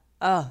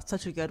 Oh,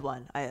 such a good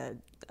one.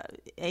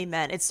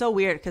 Amen. It's so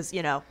weird because,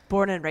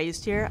 born and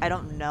raised here, I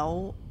don't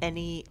know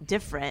any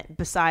different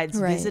besides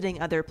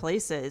visiting other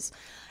places.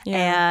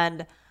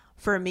 And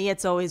for me,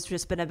 it's always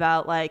just been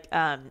about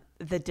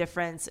the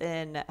difference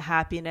in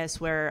happiness,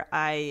 where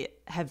I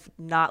have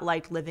not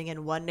liked living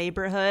in one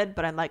neighborhood,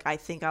 but I'm I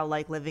think I'll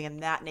like living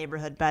in that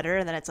neighborhood better.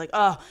 And then it's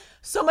oh,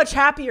 so much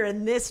happier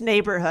in this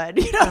neighborhood.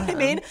 You know what I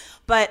mean?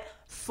 But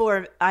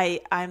I'm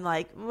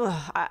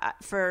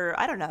for,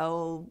 I don't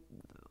know,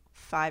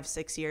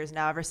 5-6 years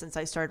now, ever since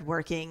I started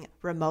working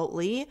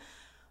remotely,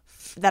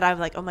 that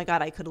I'm oh my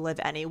God, I could live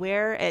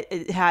anywhere.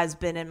 It has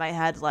been in my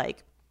head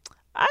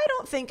I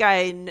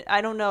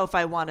don't know if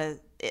I want to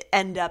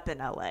end up in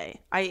LA.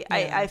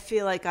 I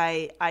feel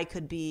I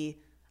could be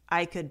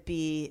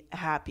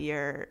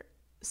happier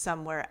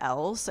somewhere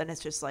else, and it's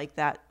just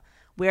that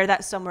where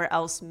that somewhere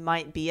else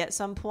might be at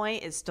some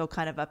point is still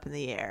kind of up in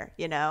the air,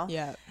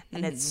 Yeah.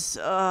 And it's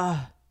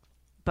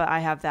but I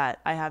have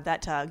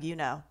that tug, you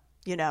know,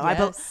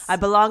 Yes. I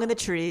belong in the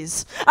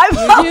trees. I'm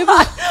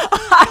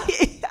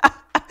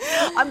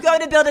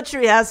going to build a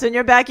treehouse in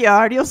your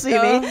backyard. You'll see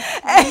me.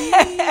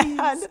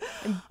 I'm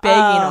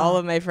begging all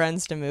of my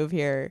friends to move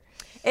here.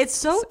 It's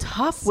so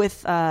tough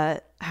with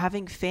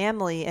having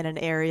family in an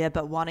area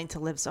but wanting to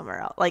live somewhere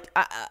else. Like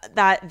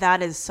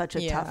that is such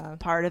a tough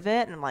part of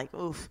it. And I'm like,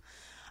 oof.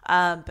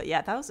 But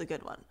yeah, that was a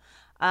good one.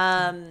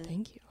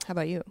 Thank you. How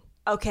about you?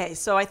 Okay,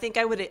 so I think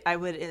I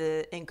would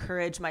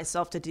encourage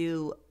myself to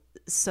do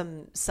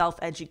some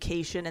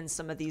self-education in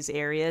some of these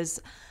areas,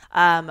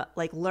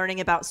 like learning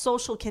about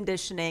social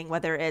conditioning,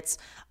 whether it's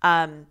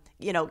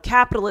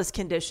capitalist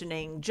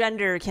conditioning,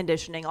 gender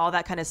conditioning, all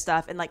that kind of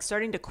stuff, and like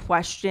starting to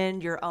question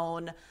your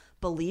own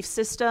belief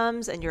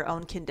systems and your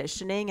own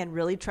conditioning, and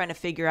really trying to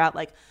figure out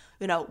like,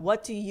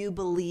 what do you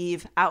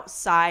believe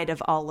outside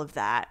of all of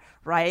that,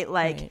 right?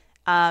 Like,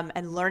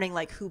 and learning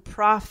like who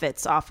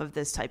profits off of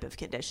this type of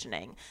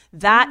conditioning,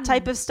 that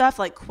type of stuff,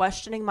 like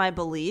questioning my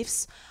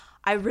beliefs.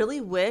 I really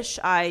wish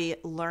I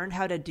learned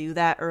how to do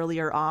that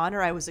earlier on,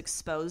 or I was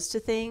exposed to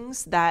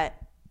things that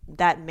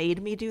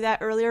made me do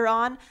that earlier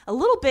on. A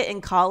little bit in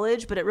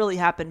college, but it really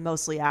happened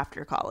mostly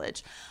after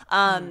college.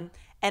 And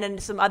in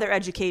some other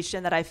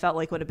education that I felt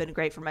like would have been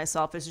great for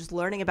myself is just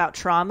learning about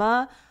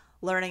trauma,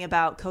 learning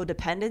about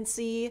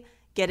codependency,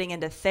 getting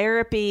into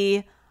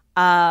therapy,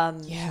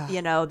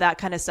 that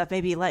kind of stuff.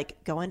 Maybe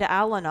like going to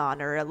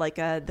Al-Anon or like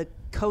the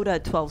CODA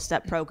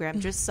 12-step program,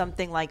 just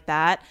something like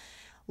that.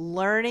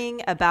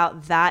 Learning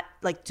about that,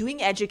 like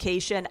doing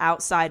education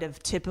outside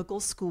of typical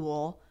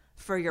school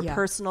for your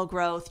personal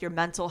growth, your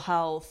mental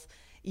health,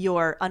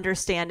 your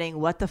understanding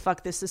what the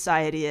fuck this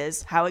society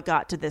is, how it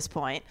got to this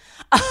point.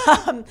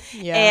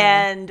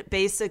 And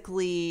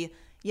basically,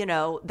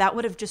 that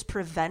would have just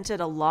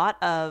prevented a lot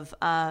of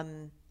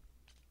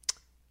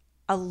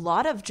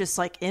just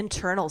like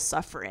internal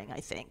suffering,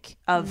 I think,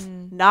 of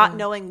not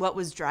knowing what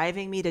was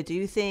driving me to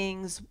do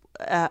things,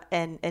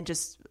 and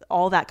just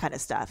all that kind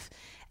of stuff.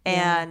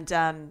 And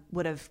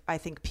would have, I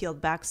think,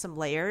 peeled back some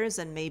layers,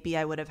 and maybe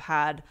I would have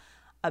had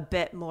a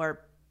bit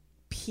more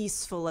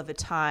peaceful of a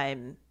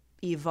time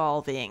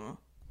evolving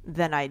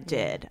than I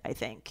did, I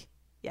think.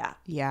 Yeah.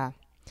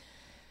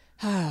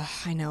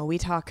 I know we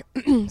talk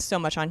so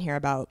much on here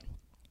about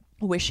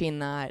wishing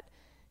that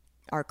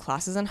our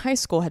classes in high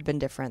school had been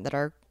different, that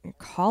our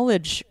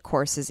college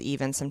courses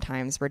even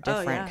sometimes were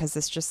different, because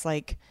it's just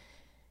like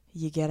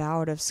you get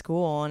out of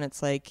school and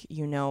it's like,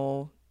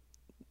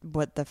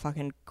 what the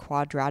fucking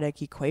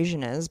quadratic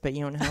equation is, but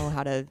you don't know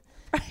how to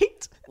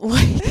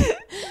like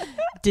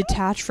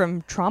detach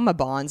from trauma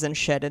bonds and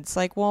shit. It's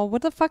like, well,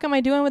 what the fuck am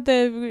I doing with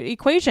the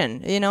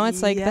equation?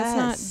 It's like, that's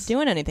not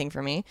doing anything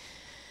for me.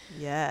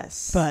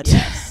 But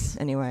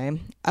anyway,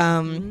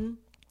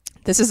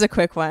 this is a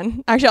quick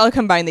one. Actually, I'll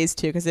combine these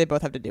two because they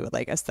both have to do with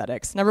like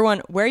aesthetics. Number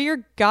one, wear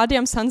your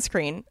goddamn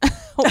sunscreen.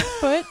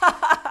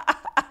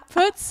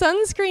 Put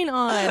sunscreen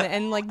on,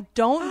 and like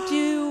don't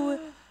do.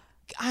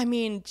 I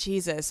mean,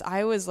 Jesus,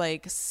 I was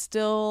like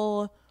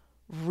still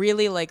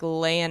really like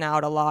laying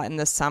out a lot in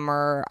the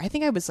summer. I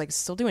think I was like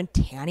still doing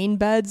tanning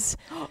beds.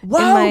 Whoa,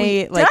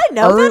 did I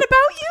know that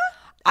about you?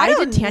 I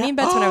did tanning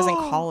beds when I was in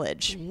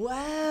college.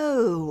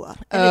 Whoa.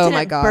 And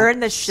my God. Burn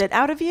the shit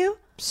out of you?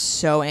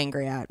 So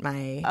angry at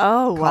my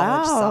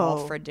college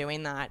self for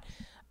doing that.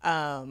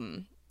 I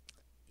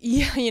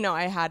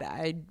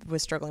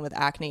was struggling with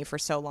acne for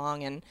so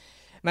long, and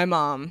my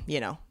mom,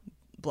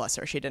 bless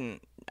her, she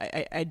didn't.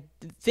 I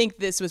think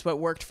this was what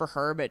worked for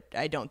her, but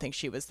I don't think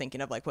she was thinking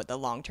of like what the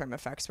long-term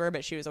effects were.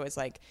 But she was always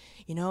like,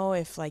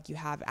 if like you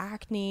have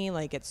acne,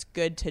 like it's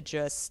good to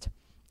just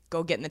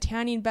go get in the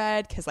tanning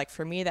bed, because like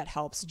for me that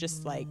helps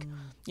just like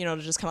to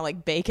just kind of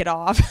like bake it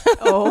off.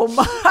 Oh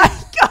my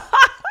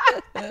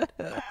God.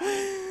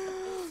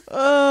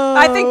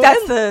 I think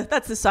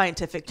that's the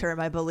scientific term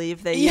I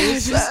believe they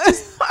use.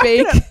 Just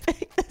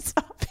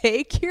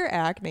bake your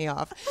acne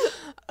off.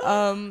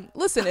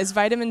 Listen, is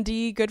vitamin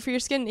D good for your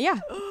skin? Yeah,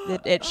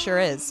 it sure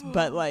is,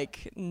 but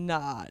like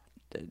not.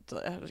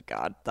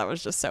 God, that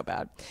was just so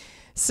bad.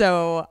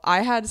 So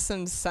I had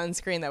some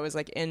sunscreen that was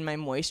like in my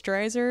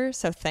moisturizer,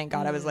 so thank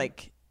God I was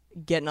like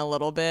getting a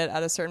little bit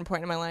at a certain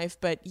point in my life.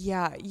 But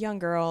yeah, young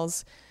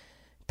girls,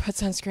 put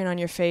sunscreen on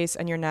your face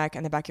and your neck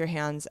and the back of your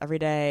hands every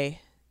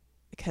day,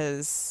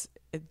 because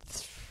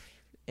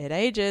it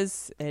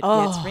ages, it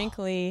gets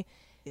wrinkly.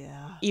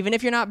 Yeah. Even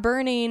if you're not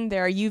burning,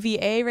 there are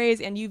UVA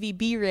rays and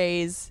UVB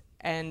rays,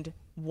 and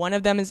one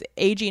of them is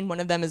aging,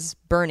 one of them is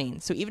burning.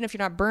 So even if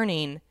you're not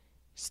burning,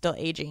 still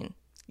aging.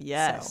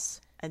 Yes.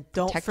 So, and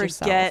don't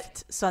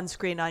forget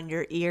sunscreen on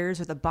your ears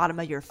or the bottom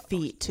of your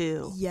feet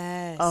too.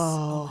 Yes.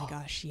 Oh my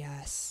gosh,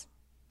 yes.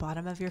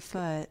 Bottom of your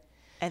foot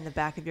and the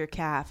back of your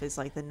calf is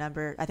like the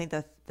number, I think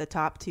the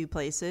top two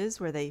places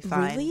where they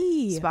find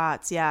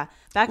spots. Yeah.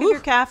 Back of your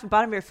calf and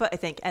bottom of your foot, I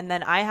think. And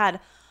then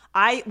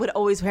I would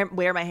always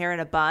wear my hair in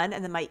a bun,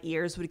 and then my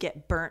ears would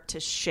get burnt to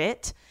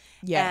shit.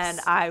 Yes.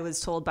 And I was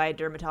told by a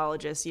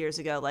dermatologist years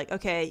ago, like,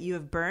 okay, you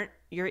have burnt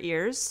your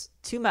ears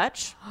too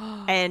much,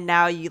 and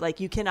now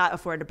you cannot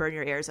afford to burn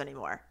your ears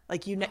anymore.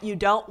 Like you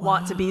don't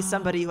want to be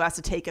somebody who has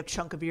to take a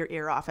chunk of your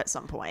ear off at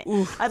some point.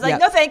 Oof, I was like,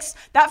 no thanks,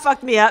 that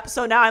fucked me up.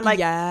 So now I'm like,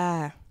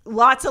 yeah,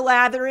 lots of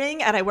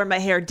lathering, and I wear my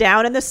hair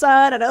down in the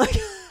sun, and I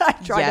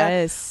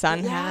try to sun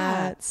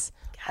hats,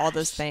 all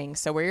those things.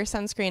 So wear your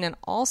sunscreen, and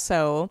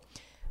also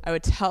I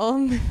would tell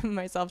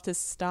myself to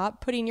stop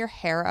putting your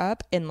hair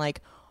up in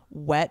like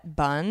wet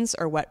buns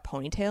or wet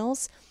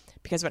ponytails,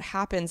 because what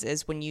happens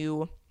is when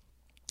you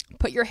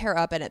put your hair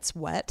up and it's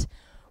wet,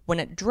 when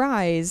it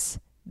dries,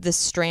 the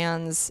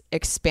strands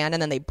expand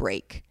and then they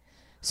break.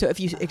 So if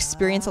you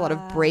experience a lot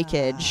of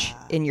breakage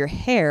in your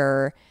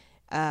hair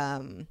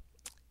when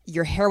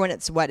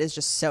it's wet is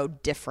just so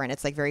different.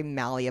 It's like very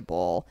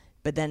malleable,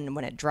 but then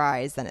when it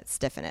dries, then it's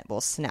stiff and it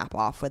will snap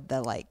off with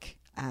the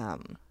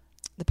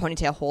the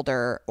ponytail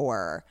holder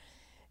or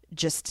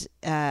just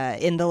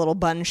in the little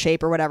bun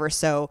shape or whatever.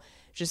 So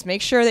just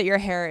make sure that your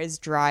hair is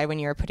dry when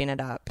you're putting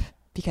it up,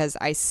 because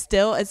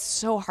it's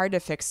so hard to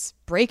fix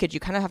breakage. You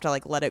kind of have to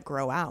like let it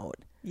grow out.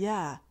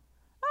 Yeah.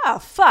 Oh,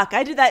 fuck.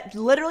 I did that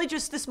literally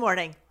just this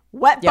morning.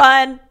 Wet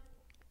bun.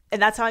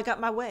 And that's how I got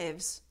my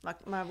waves,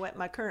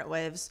 my current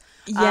waves.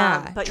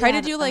 Yeah. But try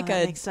to do like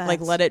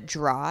let it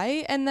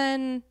dry, and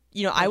then,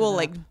 I will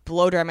like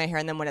blow dry my hair,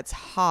 and then when it's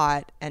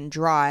hot and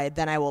dry,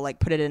 then I will like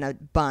put it in a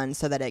bun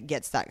so that it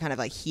gets that kind of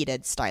like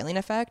heated styling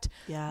effect.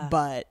 Yeah.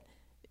 But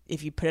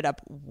if you put it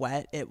up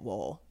wet, it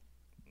will,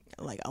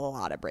 like, a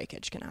lot of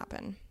breakage can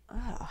happen.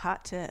 Oh,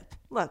 hot tip.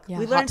 Look, yeah,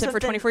 we hot learned tip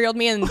something. for 24-year-old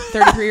me and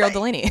 33-year-old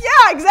Delaney.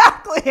 Yeah,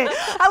 exactly.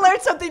 I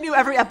learned something new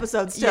every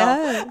episode still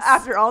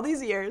after all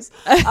these years.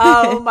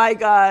 Oh my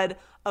God.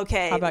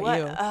 Okay. How about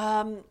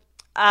you?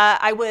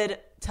 I would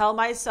tell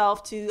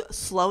myself to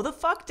slow the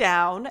fuck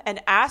down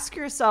and ask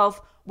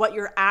yourself what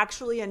you're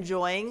actually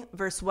enjoying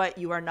versus what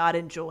you are not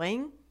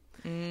enjoying,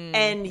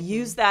 and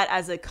use that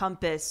as a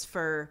compass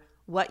for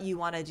what you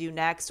want to do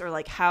next, or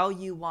like how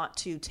you want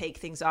to take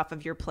things off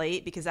of your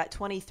plate. Because at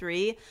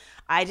 23,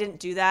 I didn't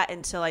do that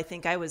until I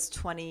think I was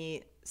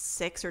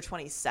 26 or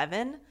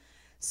 27.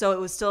 So it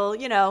was still,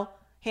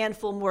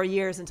 handful more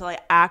years until I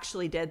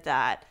actually did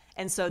that.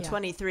 And so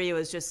 23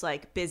 was just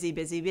like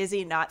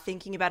busy, not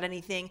thinking about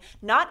anything,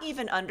 not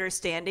even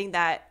understanding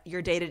that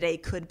your day-to-day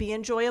could be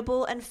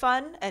enjoyable and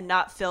fun and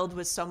not filled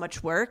with so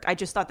much work. I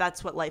just thought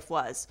that's what life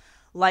was.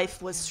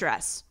 Life was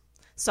stress.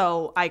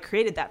 So I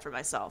created that for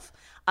myself.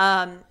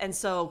 And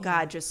so,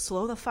 God, just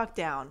slow the fuck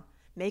down.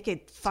 Make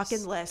a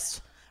fucking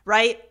list,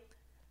 right?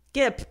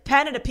 Get a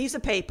pen and a piece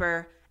of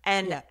paper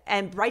and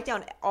write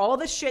down all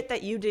the shit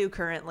that you do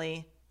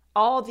currently,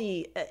 all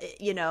the,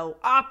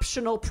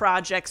 optional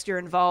projects you're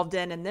involved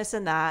in and this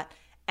and that.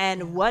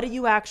 And what do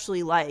you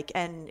actually like?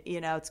 And,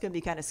 it's going to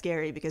be kind of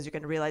scary because you're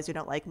going to realize you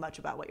don't like much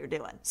about what you're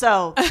doing.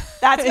 So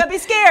that's going to be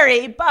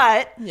scary,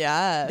 but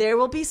there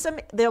will be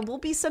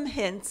some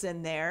hints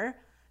in there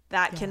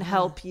that can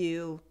help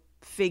you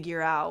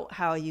figure out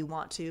how you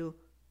want to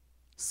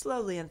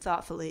slowly and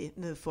thoughtfully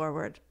move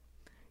forward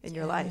in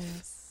your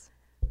life.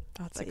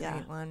 That's a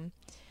great one.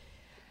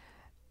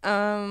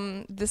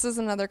 This is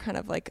another kind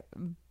of like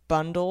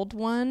bundled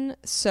one.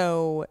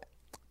 So,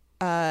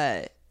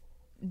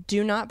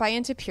 do not buy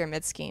into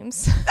pyramid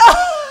schemes.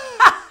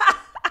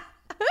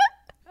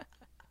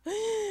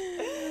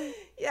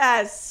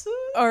 Yes.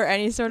 Or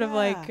any sort of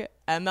like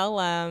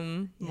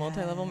MLM,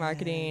 multi-level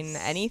marketing,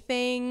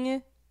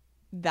 anything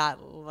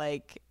that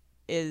like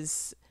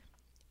is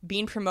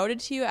being promoted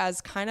to you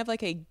as kind of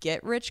like a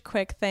get rich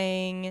quick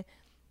thing.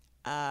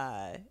 Who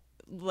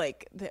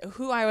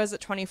I was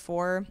at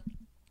 24,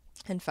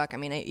 and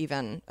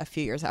even a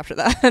few years after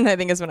that, and I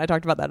think is when I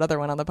talked about that other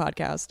one on the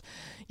podcast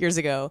years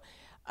ago.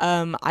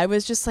 I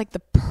was just like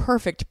the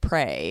perfect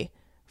prey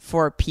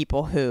for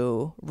people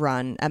who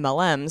run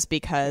MLMs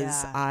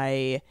because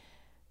I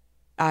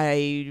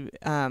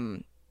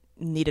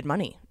needed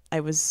money. I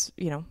was,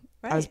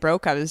 I was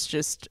broke. I was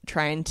just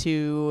trying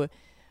to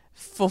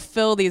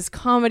fulfill these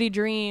comedy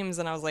dreams,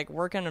 and I was like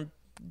working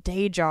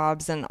day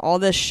jobs and all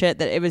this shit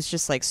that it was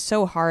just like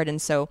so hard.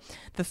 And so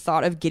the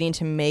thought of getting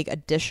to make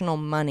additional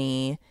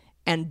money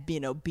and,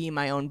 be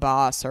my own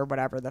boss or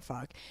whatever the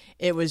fuck,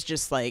 it was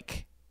just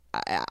like,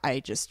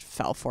 I just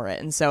fell for it.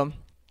 And so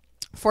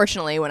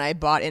fortunately, when I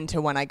bought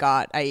into one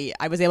I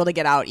was able to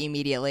get out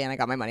immediately and I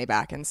got my money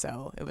back. And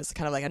so it was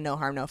kind of like a no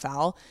harm, no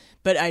foul.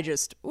 But I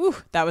just,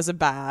 that was a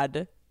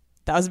bad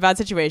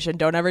situation.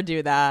 Don't ever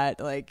do that.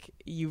 Like,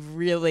 you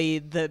really,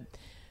 the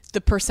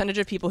percentage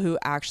of people who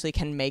actually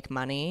can make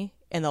money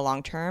in the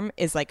long term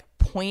is like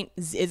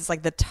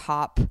the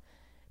top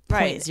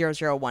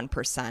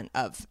 0.001%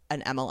 of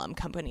an MLM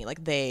company. Like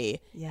it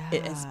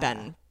has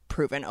been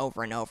proven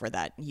over and over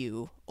that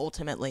you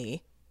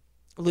ultimately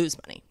lose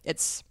money.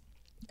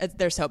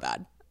 They're so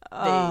bad.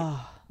 They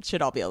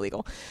should all be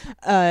illegal.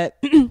 So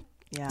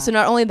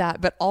not only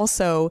that, but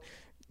also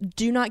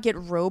do not get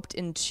roped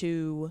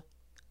into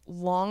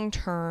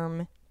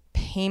long-term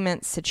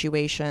payment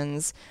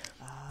situations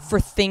for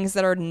things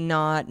that are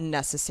not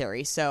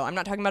necessary. So I'm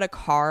not talking about a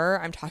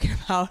car. I'm talking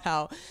about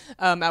how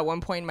at one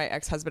point my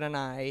ex-husband and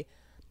I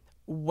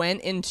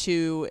went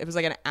into, it was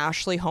like an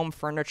Ashley Home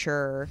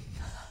Furniture,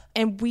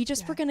 and we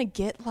just were going to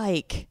get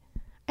like,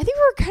 I think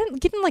we were kind of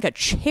getting like a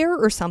chair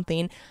or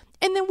something.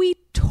 And then we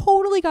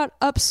totally got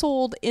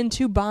upsold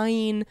into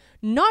buying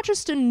not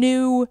just a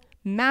new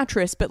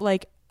mattress, but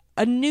like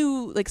a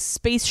new like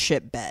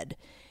spaceship bed.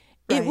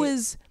 Right. It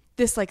was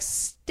this like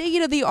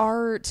state of the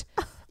art,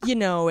 you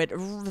know,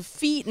 the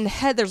feet and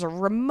head, there's a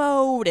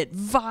remote, it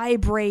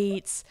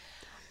vibrates.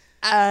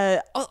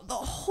 The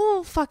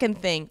whole fucking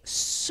thing,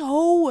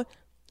 so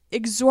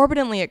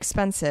exorbitantly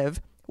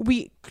expensive.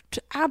 We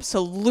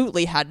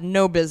absolutely had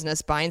no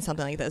business buying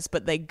something like this,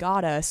 but they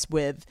got us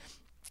with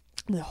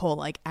the whole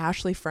like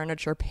Ashley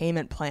Furniture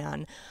payment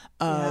plan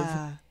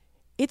of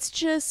it's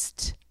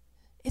just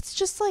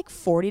like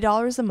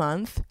 $40 a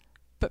month,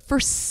 but for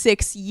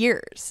 6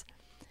 years.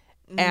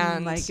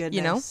 And my goodness.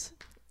 You know,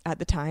 at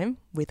the time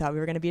we thought we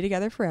were going to be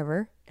together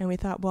forever, and we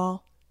thought,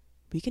 well,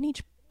 we can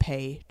each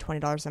pay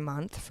 $20 a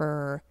month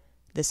for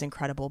this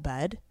incredible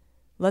bed.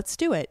 Let's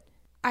do it.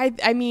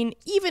 I mean,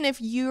 even if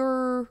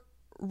your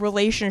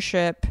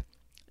relationship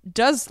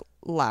does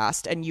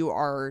last and you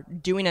are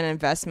doing an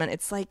investment,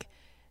 it's like,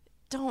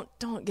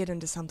 don't get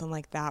into something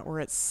like that where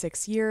it's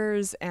 6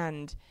 years.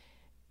 And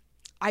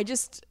I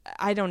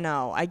don't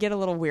know. I get a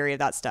little weary of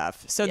that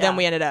stuff. So then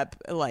we ended up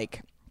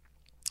like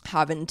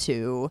having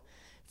to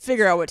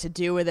figure out what to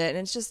do with it.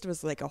 And it just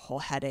was like a whole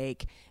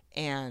headache.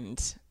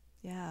 And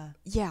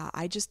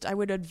I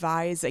would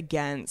advise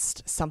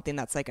against something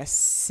that's like a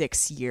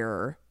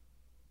 6-year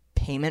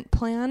payment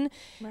plan.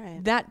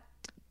 Right. That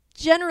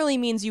generally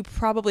means you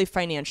probably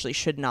financially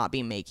should not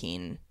be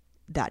making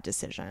that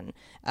decision.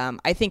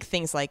 I think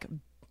things like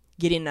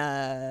getting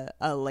a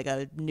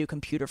new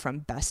computer from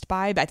Best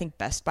Buy, but I think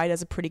Best Buy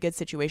does a pretty good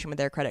situation with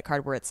their credit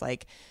card where it's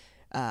like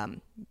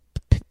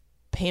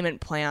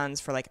payment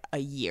plans for like a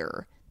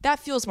year. That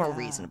feels more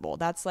reasonable.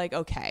 That's like,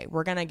 okay,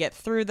 we're going to get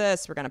through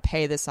this. We're going to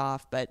pay this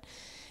off. But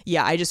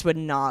yeah, I just would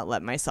not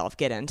let myself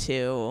get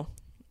into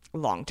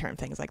long-term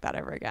things like that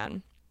ever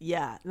again.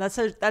 Yeah, that's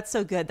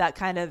so good. That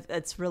kind of,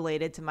 it's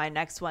related to my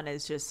next one,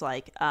 is just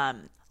like,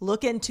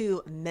 look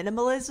into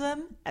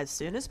minimalism as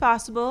soon as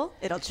possible.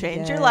 It'll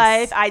change your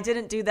life. I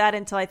didn't do that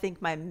until I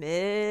think my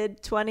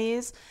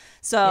mid-20s.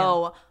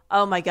 So,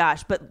 oh my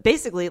gosh. But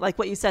basically, like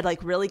what you said,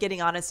 like really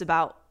getting honest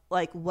about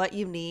like what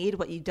you need,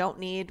 what you don't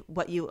need,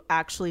 what you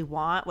actually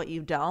want, what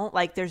you don't.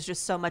 Like there's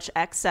just so much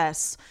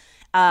excess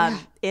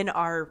in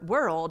our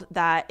world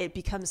that it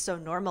becomes so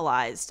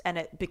normalized, and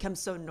it becomes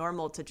so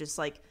normal to just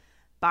like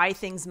buy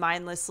things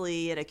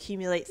mindlessly and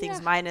accumulate things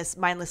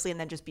mindlessly, and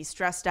then just be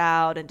stressed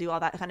out and do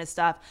all that kind of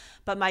stuff.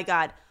 But my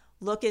God,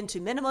 look into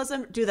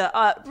minimalism, do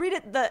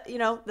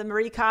the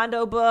Marie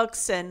Kondo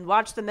books and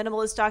watch the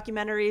minimalist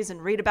documentaries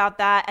and read about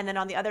that. And then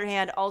on the other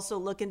hand, also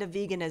look into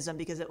veganism,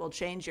 because it will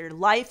change your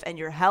life and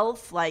your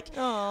health. Like,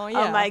 oh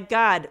my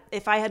God,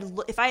 if I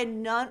had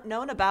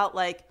known about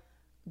like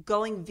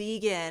going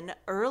vegan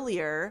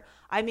earlier,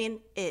 I mean,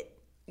 it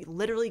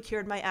literally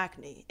cured my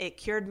acne. It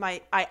cured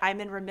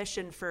I'm in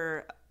remission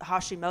for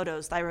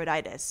Hashimoto's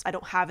thyroiditis. I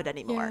don't have it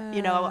anymore.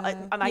 You know,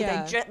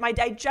 my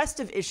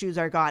digestive issues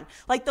are gone.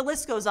 Like the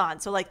list goes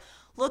on. So like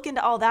look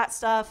into all that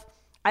stuff.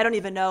 I don't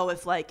even know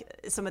if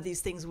like some of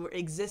these things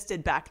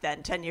existed back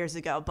then 10 years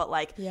ago, but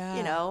like, you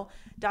know,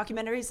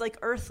 documentaries like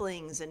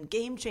Earthlings and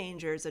Game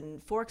Changers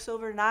and Forks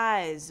Over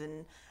Knives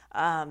and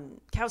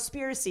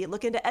Cowspiracy,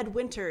 look into Ed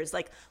Winters,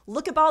 like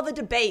look up all the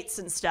debates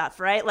and stuff,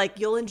 right? Like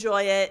you'll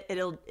enjoy it.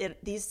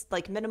 These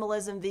like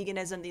minimalism,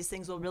 veganism, these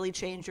things will really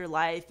change your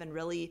life and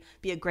really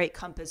be a great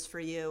compass for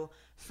you,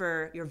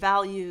 for your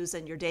values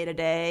and your day to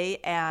day,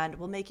 and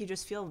will make you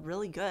just feel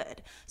really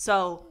good.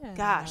 So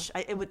gosh,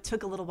 it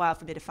took a little while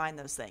for me to find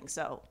those things.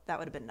 So that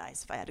would have been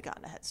nice if I had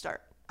gotten a head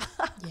start.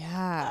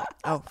 Yeah.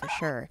 Oh, for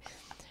sure.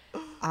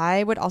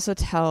 I would also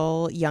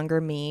tell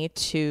younger me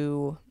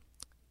to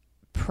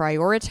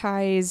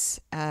prioritize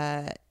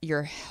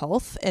your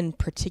health, in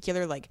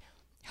particular, like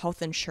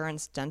health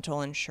insurance,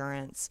 dental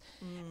insurance,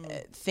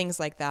 things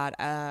like that.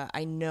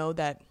 I know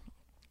that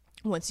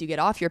once you get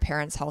off your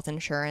parents' health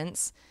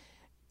insurance,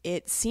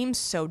 it seems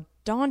so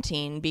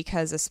daunting,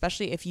 because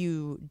especially if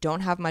you don't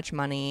have much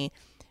money,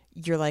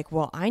 you're like,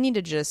 well, I need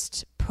to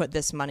just put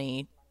this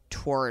money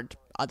toward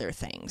other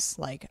things.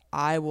 Like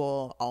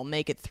I'll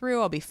make it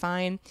through. I'll be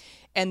fine.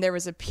 And there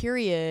was a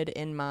period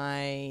in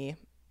my,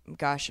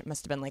 gosh, it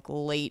must have been like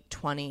late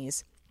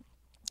 20s,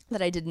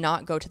 that I did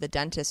not go to the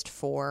dentist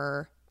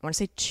for, I want to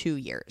say 2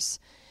 years,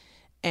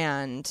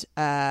 and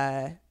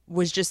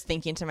was just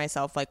thinking to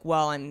myself like,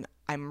 well, I'm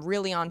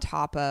really on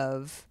top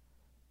of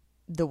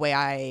the way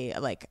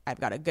I've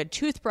got a good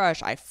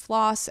toothbrush. I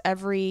floss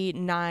every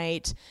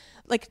night.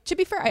 Like, to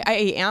be fair,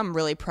 I am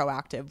really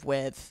proactive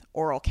with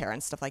oral care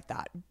and stuff like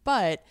that.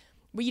 But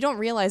what you don't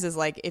realize is,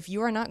 like, if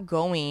you are not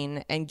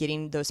going and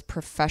getting those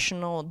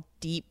professional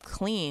deep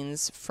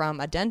cleans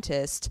from a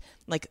dentist,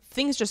 like,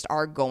 things just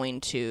are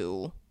going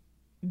to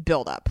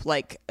build up.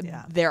 Like,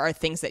 there are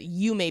things that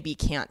you maybe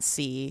can't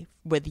see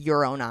with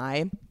your own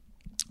eye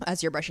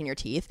as you're brushing your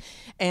teeth.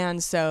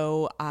 And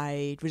so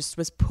I just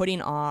was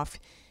putting off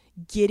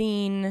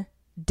getting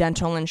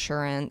dental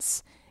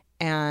insurance,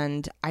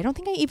 and I don't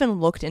think I even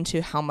looked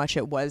into how much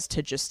it was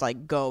to just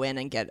like go in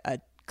and get a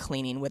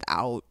cleaning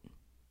without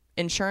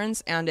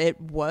insurance, and it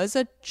was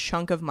a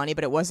chunk of money,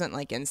 but it wasn't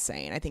like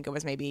insane. I think it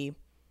was maybe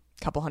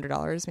a couple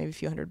 $100s, maybe a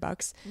few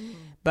 $100.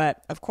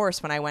 But of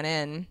course, when I went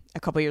in a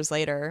couple years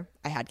later,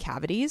 I had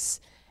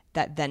cavities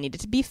that then needed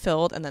to be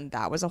filled, and then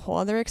that was a whole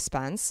other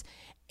expense.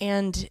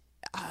 And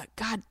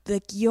God,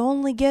 like, you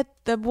only get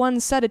the one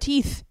set of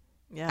teeth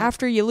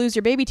after you lose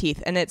your baby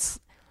teeth. And it's,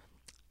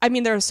 I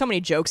mean, there are so many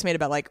jokes made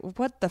about like,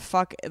 what the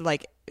fuck?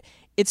 Like,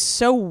 it's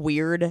so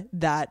weird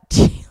that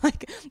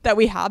like that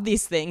we have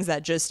these things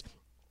that just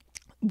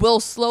will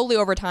slowly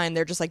over time,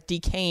 they're just like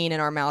decaying in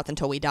our mouth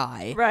until we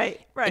die. Right.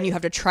 And you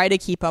have to try to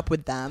keep up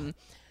with them.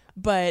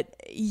 But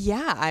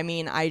yeah, I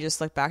mean, I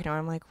just look back now and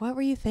I'm like, what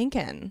were you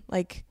thinking?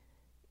 Like,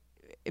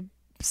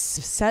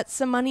 set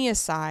some money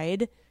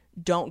aside.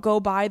 Don't go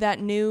buy that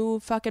new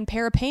fucking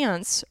pair of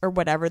pants or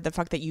whatever the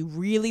fuck that you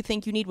really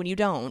think you need when you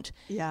don't.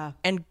 Yeah.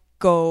 And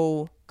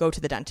go to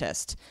the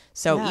dentist.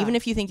 So even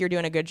if you think you're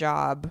doing a good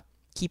job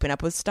keeping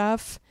up with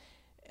stuff,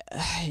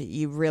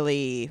 you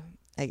really,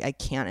 I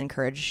can't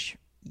encourage,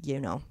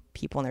 you know,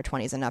 people in their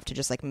 20s enough to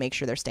just like make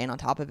sure they're staying on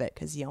top of it,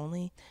 because you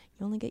only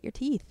get your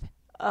teeth.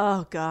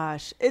 Oh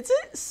gosh, it's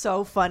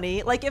so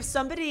funny. Like, if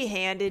somebody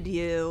handed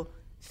you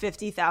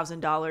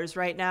 $50,000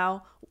 right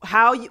now,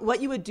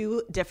 what you would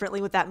do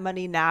differently with that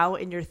money now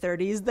in your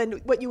 30s than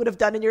what you would have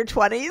done in your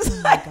 20s.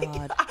 Oh my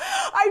God.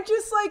 I'm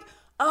just like,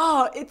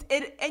 oh,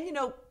 and you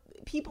know,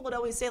 people would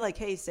always say like,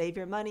 hey, save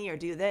your money or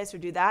do this or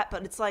do that,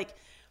 but it's like,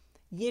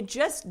 you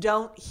just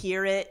don't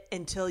hear it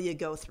until you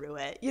go through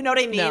it. You know what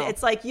I mean? No.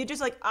 It's like, you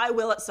just like, I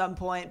will at some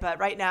point, but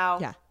right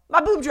now,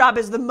 my boob job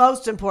is the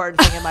most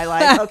important thing in my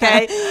life.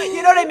 Okay.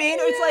 You know what I mean?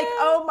 It's like,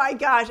 oh my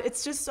gosh,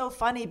 it's just so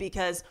funny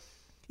because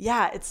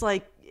it's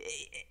like,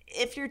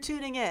 if you're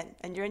tuning in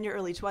and you're in your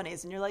early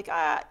 20s and you're like,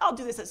 I'll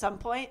do this at some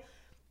point,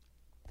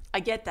 I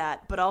get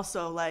that. But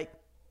also, like,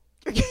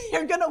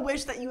 you're going to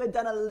wish that you had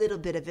done a little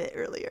bit of it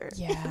earlier.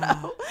 Yeah. You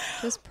know?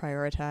 Just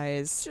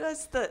prioritize.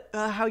 Just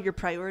how your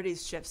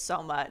priorities shift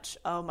so much.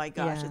 Oh my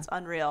gosh, it's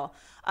unreal.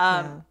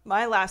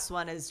 My last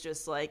one is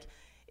just like,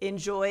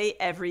 enjoy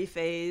every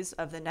phase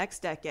of the next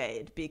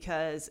decade,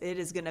 because it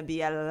is going to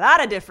be a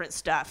lot of different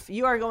stuff.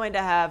 You are going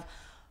to have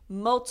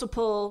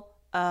multiple,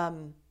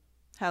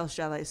 how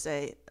shall I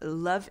say,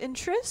 love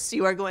interests.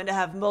 You are going to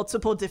have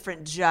multiple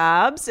different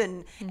jobs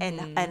and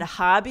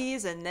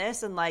hobbies and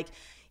this, and like,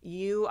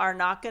 you are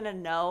not going to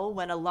know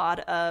when a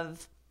lot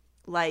of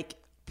like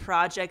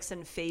projects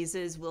and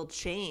phases will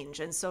change.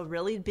 And so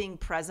really being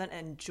present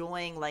and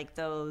enjoying like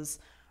those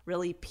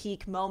really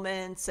peak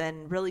moments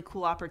and really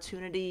cool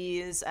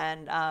opportunities,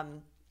 and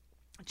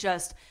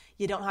just,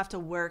 you don't have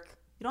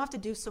to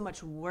do so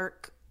much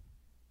work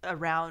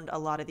around a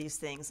lot of these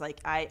things. Like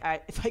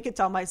if I could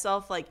tell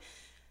myself, like,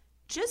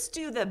 just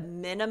do the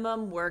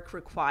minimum work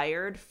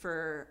required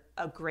for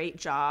a great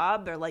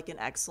job or like an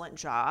excellent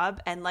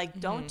job, and like,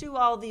 don't do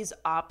all these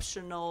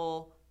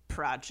optional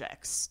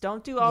projects.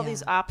 Don't do all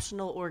these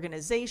optional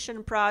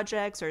organization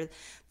projects, or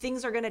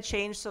things are going to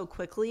change so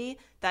quickly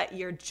that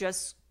you're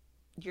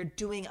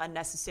doing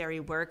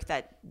unnecessary work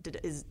that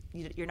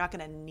you're not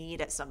going to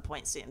need at some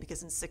point soon,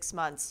 because in 6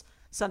 months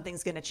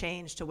something's going to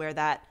change to where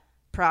that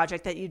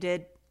project that you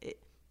did,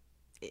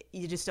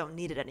 you just don't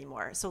need it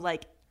anymore. So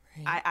like,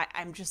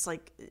 I'm just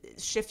like,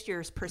 shift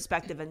your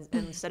perspective, and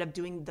instead of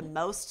doing the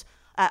most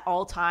at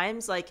all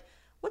times, like,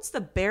 what's the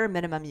bare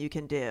minimum you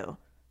can do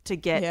to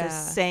get the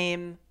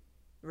same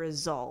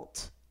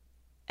result?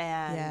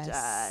 And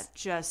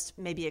just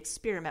maybe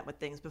experiment with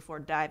things before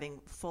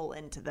diving full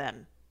into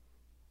them.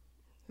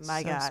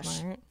 My gosh,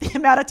 smart. The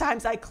amount of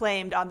times I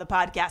claimed on the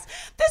podcast,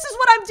 this is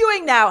what I'm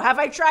doing now. Have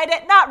I tried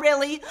it? Not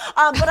really,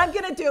 but I'm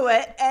going to do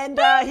it. And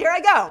here I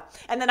go.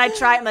 And then I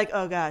try it. I'm like,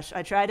 oh gosh,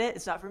 I tried it.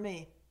 It's not for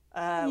me.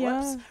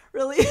 Whoops.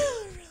 Really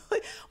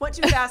went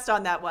too fast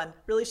on that one.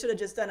 Really should have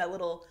just done a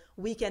little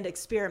weekend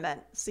experiment.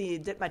 See,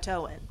 dip my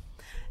toe in.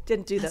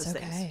 Didn't do those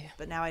things,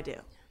 but now I do.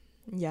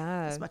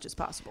 Yeah. As much as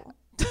possible.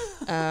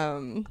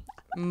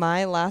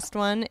 My last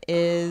one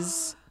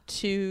is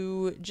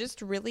to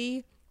just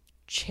really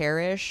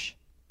cherish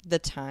the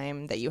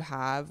time that you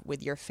have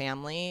with your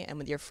family and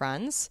with your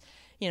friends.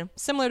 You know,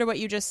 similar to what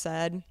you just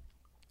said,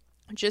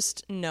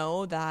 just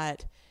know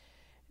that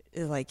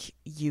like,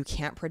 you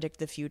can't predict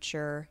the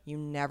future. You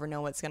never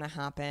know what's going to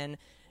happen.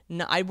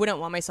 No, I wouldn't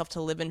want myself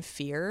to live in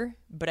fear,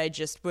 but I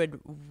just would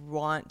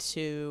want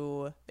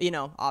to, you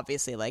know,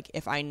 obviously, like,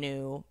 if I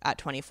knew at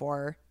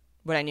 24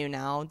 what I knew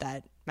now,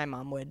 that my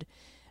mom would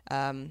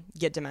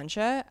get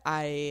dementia,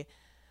 I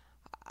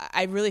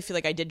really feel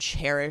like I did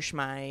cherish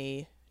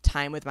my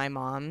time with my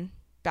mom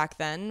back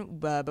then,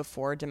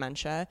 before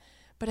dementia.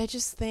 But I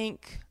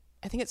think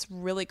it's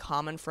really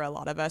common for a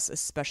lot of us,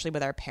 especially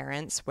with our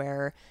parents,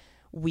 where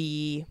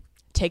we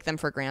take them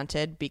for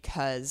granted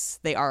because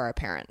they are our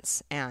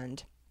parents.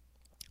 And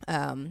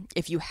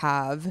if you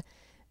have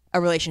a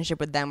relationship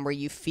with them where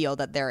you feel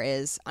that there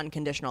is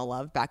unconditional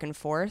love back and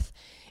forth,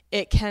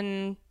 it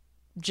can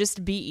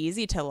just be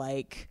easy to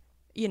like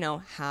you know,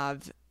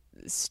 have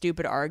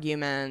stupid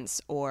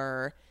arguments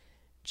or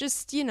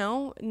just, you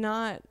know,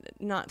 not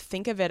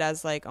think of it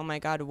as like, oh my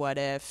God, what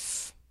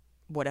if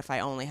I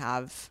only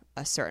have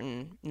a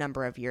certain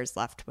number of years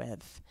left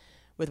with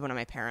one of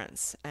my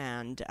parents?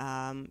 And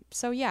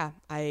so yeah,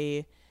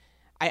 I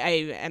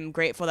am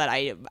grateful that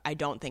I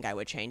don't think I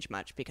would change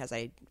much, because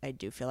I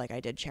do feel like I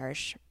did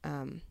cherish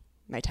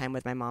my time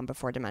with my mom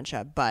before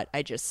dementia, but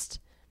I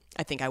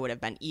think I would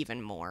have been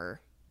even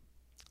more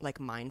like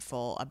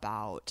mindful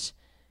about,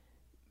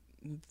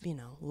 you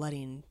know,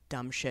 letting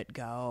dumb shit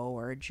go,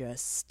 or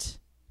just,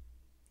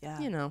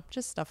 you know,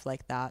 just stuff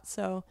like that.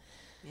 So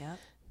yeah,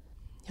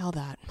 all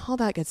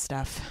that good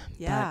stuff.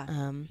 Yeah. But,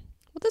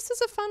 well, this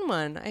is a fun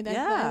one. I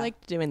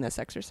like doing this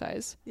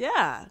exercise.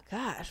 Yeah.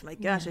 Gosh, my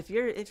gosh. If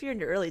you're in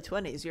your early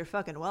 20s, you're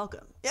fucking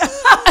welcome.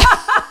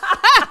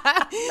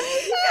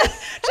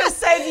 Just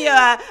save you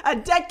a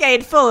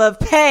decade full of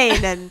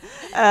pain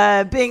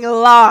and being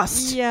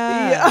lost.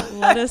 Yeah.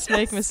 Let us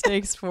make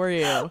mistakes for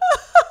you.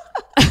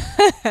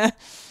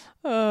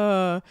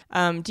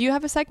 Do you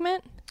have a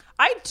segment?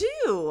 I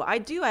do.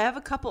 I have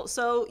a couple.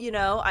 So, you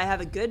know, I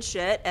have a good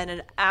shit and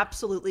an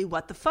absolutely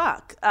what the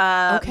fuck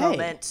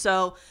moment.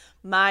 So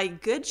my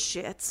good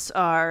shits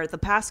are, the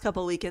past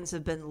couple weekends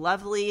have been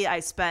lovely. I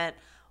spent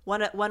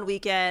one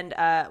weekend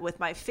with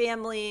my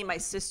family. My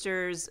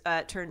sister's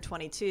turned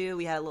 22.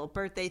 We had a little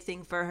birthday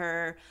thing for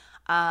her.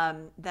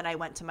 Then I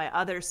went to my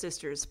other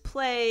sister's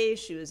play.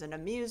 She was in a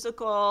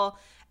musical.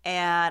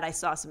 And I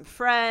saw some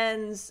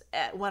friends,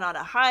 went on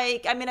a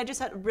hike. I mean, I just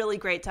had a really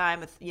great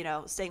time with, you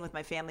know, staying with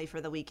my family for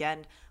the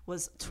weekend.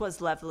 Twas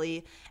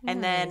lovely.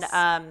 And then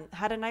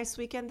had a nice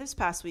weekend this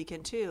past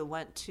weekend too.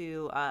 Went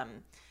to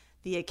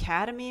the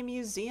Academy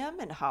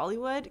Museum in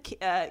Hollywood.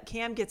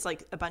 Cam gets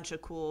like a bunch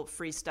of cool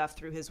free stuff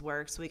through his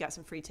work, so we got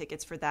some free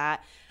tickets for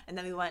that. And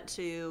then we went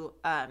to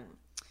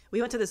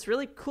this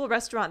really cool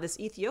restaurant, this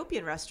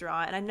Ethiopian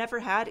restaurant, and I never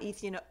had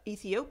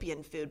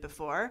Ethiopian food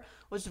before.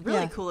 It was a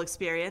really cool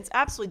experience.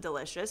 Absolutely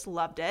delicious.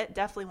 Loved it.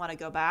 Definitely want to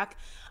go back.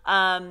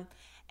 And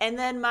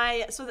then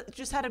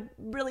just had a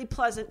really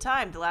pleasant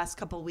time the last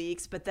couple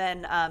weeks. But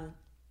then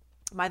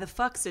my the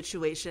fuck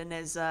situation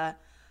is a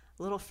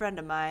little friend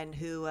of mine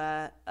who,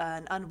 an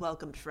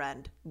unwelcomed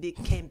friend,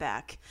 came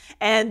back.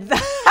 And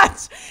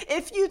that,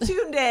 if you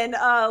tuned in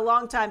a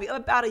long time,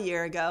 about a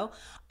year ago,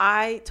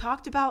 I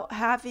talked about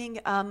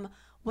having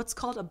what's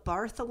called a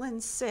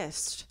Bartholin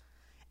cyst.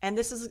 And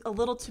this is a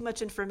little too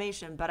much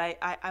information, but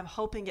I'm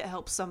hoping it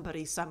helps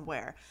somebody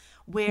somewhere.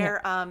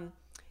 Where,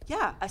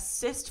 a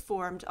cyst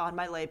formed on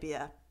my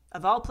labia,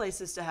 of all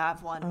places to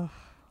have one. Oh.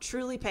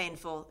 Truly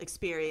painful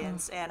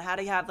experience, and had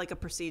to have like a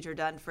procedure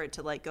done for it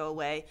to like go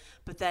away.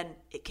 But then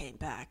it came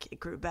back. It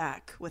grew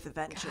back with a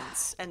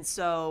vengeance. God. And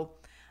so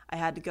I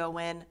had to go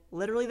in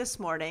literally this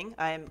morning.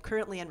 I am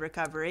currently in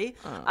recovery,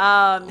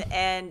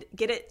 and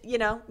get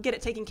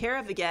it taken care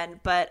of again.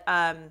 But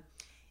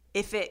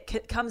if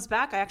it comes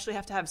back, I actually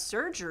have to have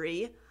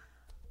surgery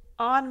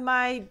on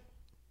my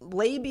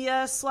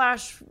labia /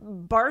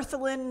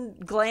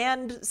 Bartholin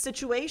gland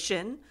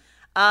situation.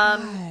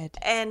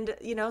 And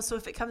you know, so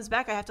if it comes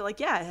back, I have to it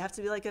have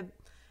to be like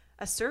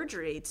a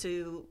surgery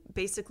to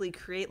basically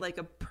create like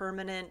a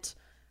permanent,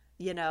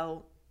 you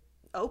know,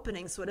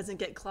 opening so it doesn't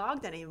get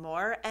clogged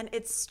anymore. And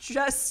it's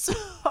just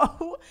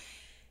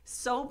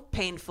so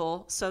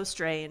painful, so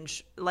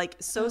strange, like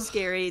so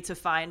scary to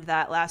find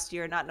that last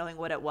year, not knowing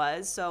what it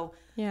was. So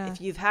if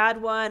you've had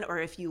one, or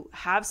if you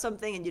have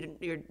something and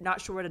you're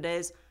not sure what it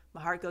is, my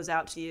heart goes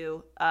out to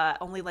you.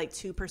 Only like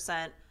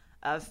 2%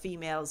 of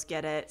females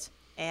get it.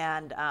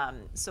 And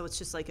so it's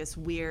just like this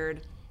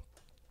weird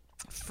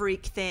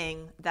freak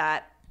thing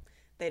that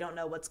they don't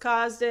know what's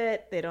caused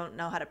it. They don't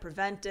know how to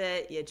prevent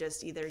it. You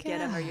just either get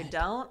them or you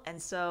don't.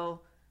 And so,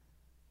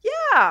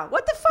 yeah,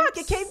 what the fuck?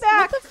 It came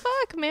back. What the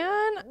fuck,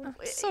 man? I'm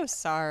so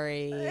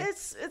sorry.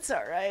 It's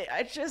all right.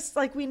 I just,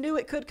 like, we knew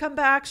it could come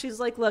back. She's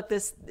like, look,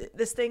 this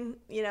thing,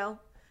 you know,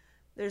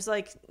 there's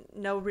like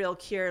no real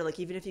cure. Like,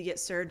 even if you get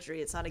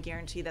surgery, it's not a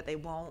guarantee that they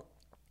won't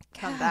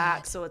come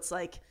back. So it's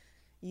like,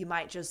 you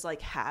might just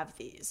like have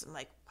these. I'm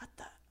like, what?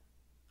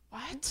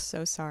 I'm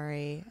so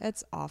sorry.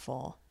 It's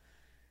awful.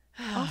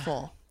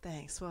 Awful.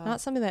 Thanks. Well,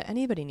 not something that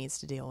anybody needs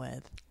to deal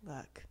with.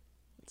 Look,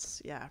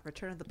 it's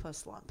return of the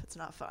puss lump. It's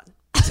not fun.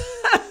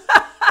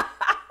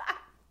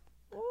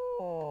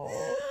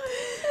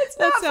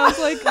 That sounds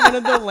like one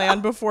of the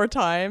Land Before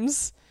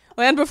Times.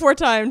 Land Before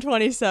Time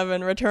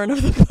 27, Return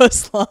of the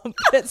Puss Lump.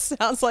 It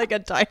sounds like a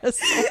dinosaur.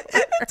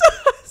 It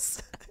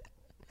does.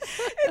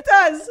 It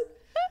does.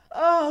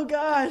 Oh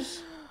gosh.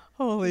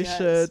 Holy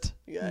shit.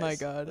 You guys, my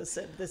God.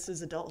 Listen, this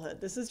is adulthood.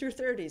 This is your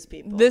 30s,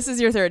 people. This is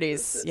your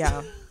 30s.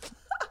 Yeah.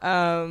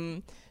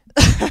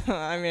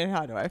 I mean,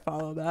 how do I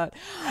follow that?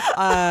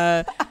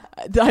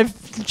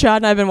 Chad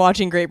and I have been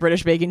watching Great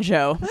British Baking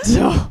Show.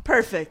 So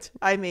perfect.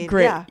 I mean,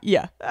 great.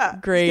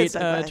 Great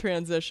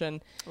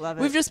transition. Love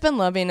it. We've just been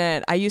loving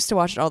it. I used to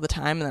watch it all the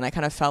time, and then I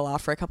kind of fell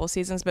off for a couple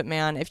seasons. But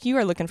man, if you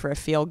are looking for a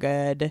feel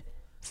good,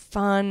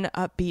 fun,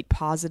 upbeat,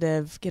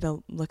 positive, get a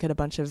look at a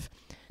bunch of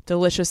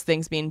delicious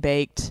things being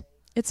baked.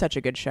 It's such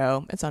a good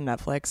show. It's on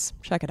Netflix.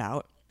 Check it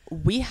out.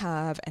 We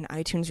have an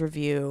iTunes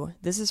review.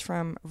 This is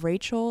from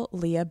Rachel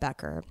Leah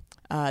Becker.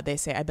 They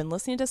say, I've been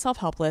listening to Self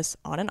Helpless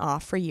on and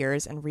off for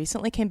years and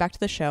recently came back to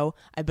the show.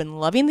 I've been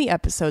loving the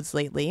episodes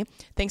lately.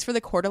 Thanks for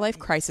the quarter life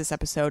crisis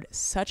episode.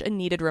 Such a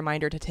needed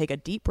reminder to take a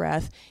deep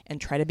breath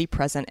and try to be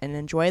present and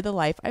enjoy the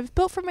life I've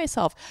built for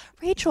myself.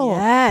 Rachel,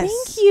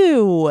 thank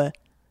you.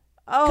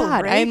 Oh,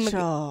 God,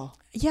 Rachel.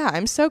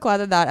 I'm so glad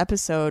that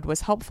episode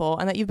was helpful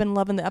and that you've been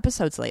loving the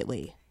episodes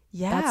lately.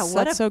 Yeah,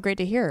 that's so great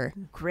to hear.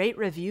 Great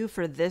review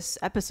for this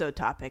episode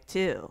topic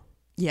too.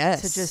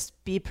 Yes. To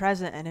just be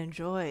present and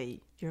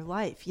enjoy your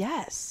life.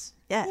 Yes.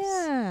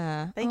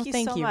 Yeah. Thank you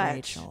so much,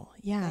 Rachel.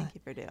 Yeah. Thank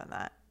you for doing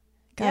that.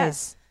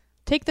 Guys,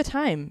 take the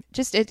time.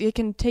 Just it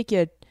can take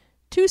you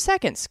 2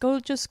 seconds.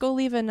 Go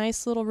leave a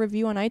nice little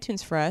review on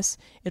iTunes for us.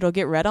 It'll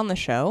get read on the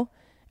show,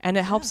 and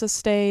it helps us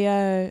stay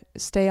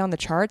on the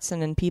charts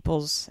and in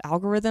people's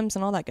algorithms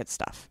and all that good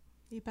stuff.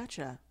 You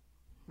betcha.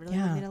 Really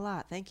mean a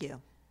lot. Thank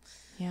you.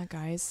 Yeah,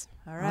 guys.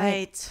 All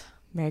right.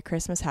 Merry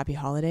Christmas. Happy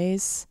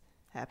holidays.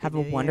 Have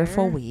New a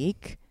wonderful Year.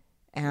 week.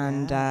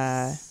 And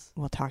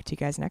we'll talk to you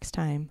guys next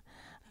time.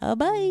 Bye.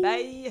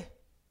 Bye.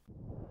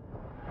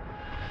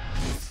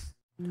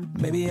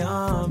 Maybe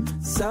I'm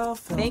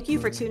Thank you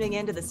for tuning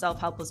in to the Self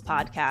Helpless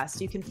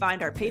Podcast. You can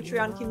find our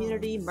Patreon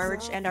community,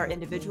 merch, and our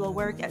individual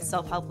work at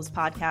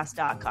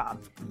selfhelplesspodcast.com.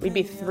 We'd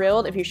be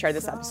thrilled if you shared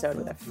this episode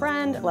with a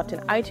friend, left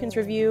an iTunes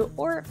review,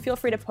 or feel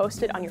free to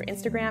post it on your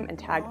Instagram and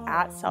tag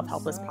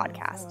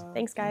 @selfhelplesspodcast.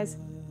 Thanks, guys.